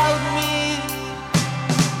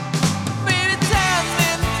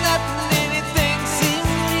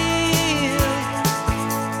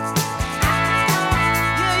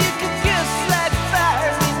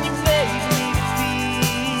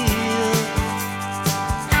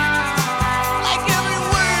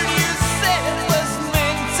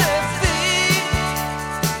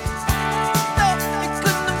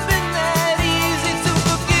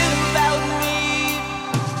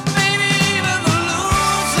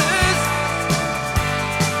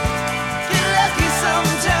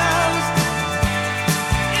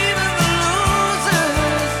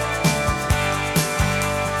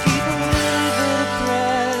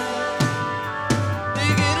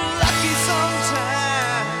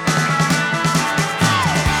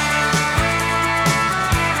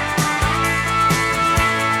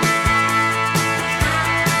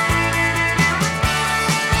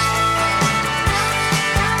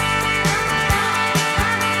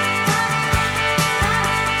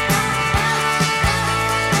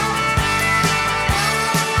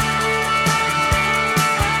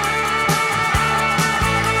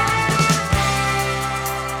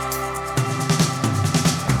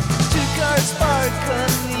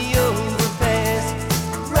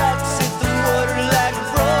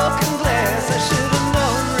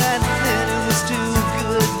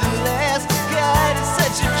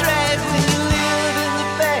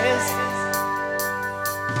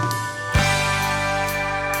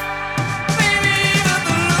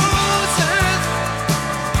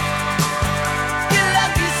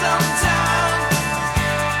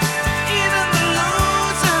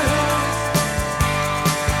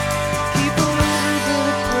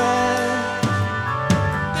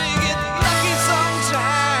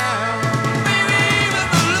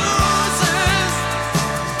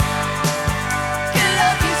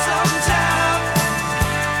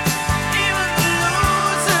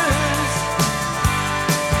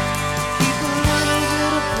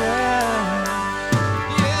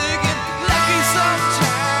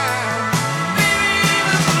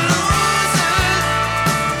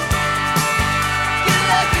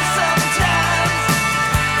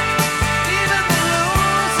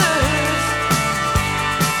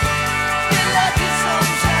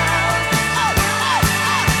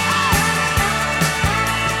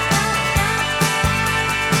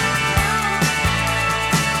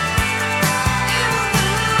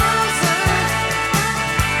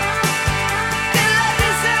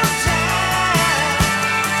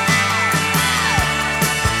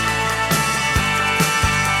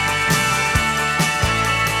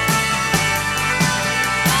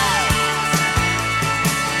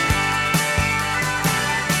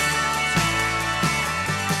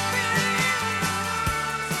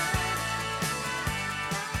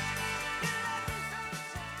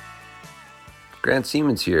Grant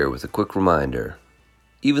Siemens here with a quick reminder.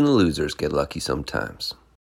 Even the losers get lucky sometimes.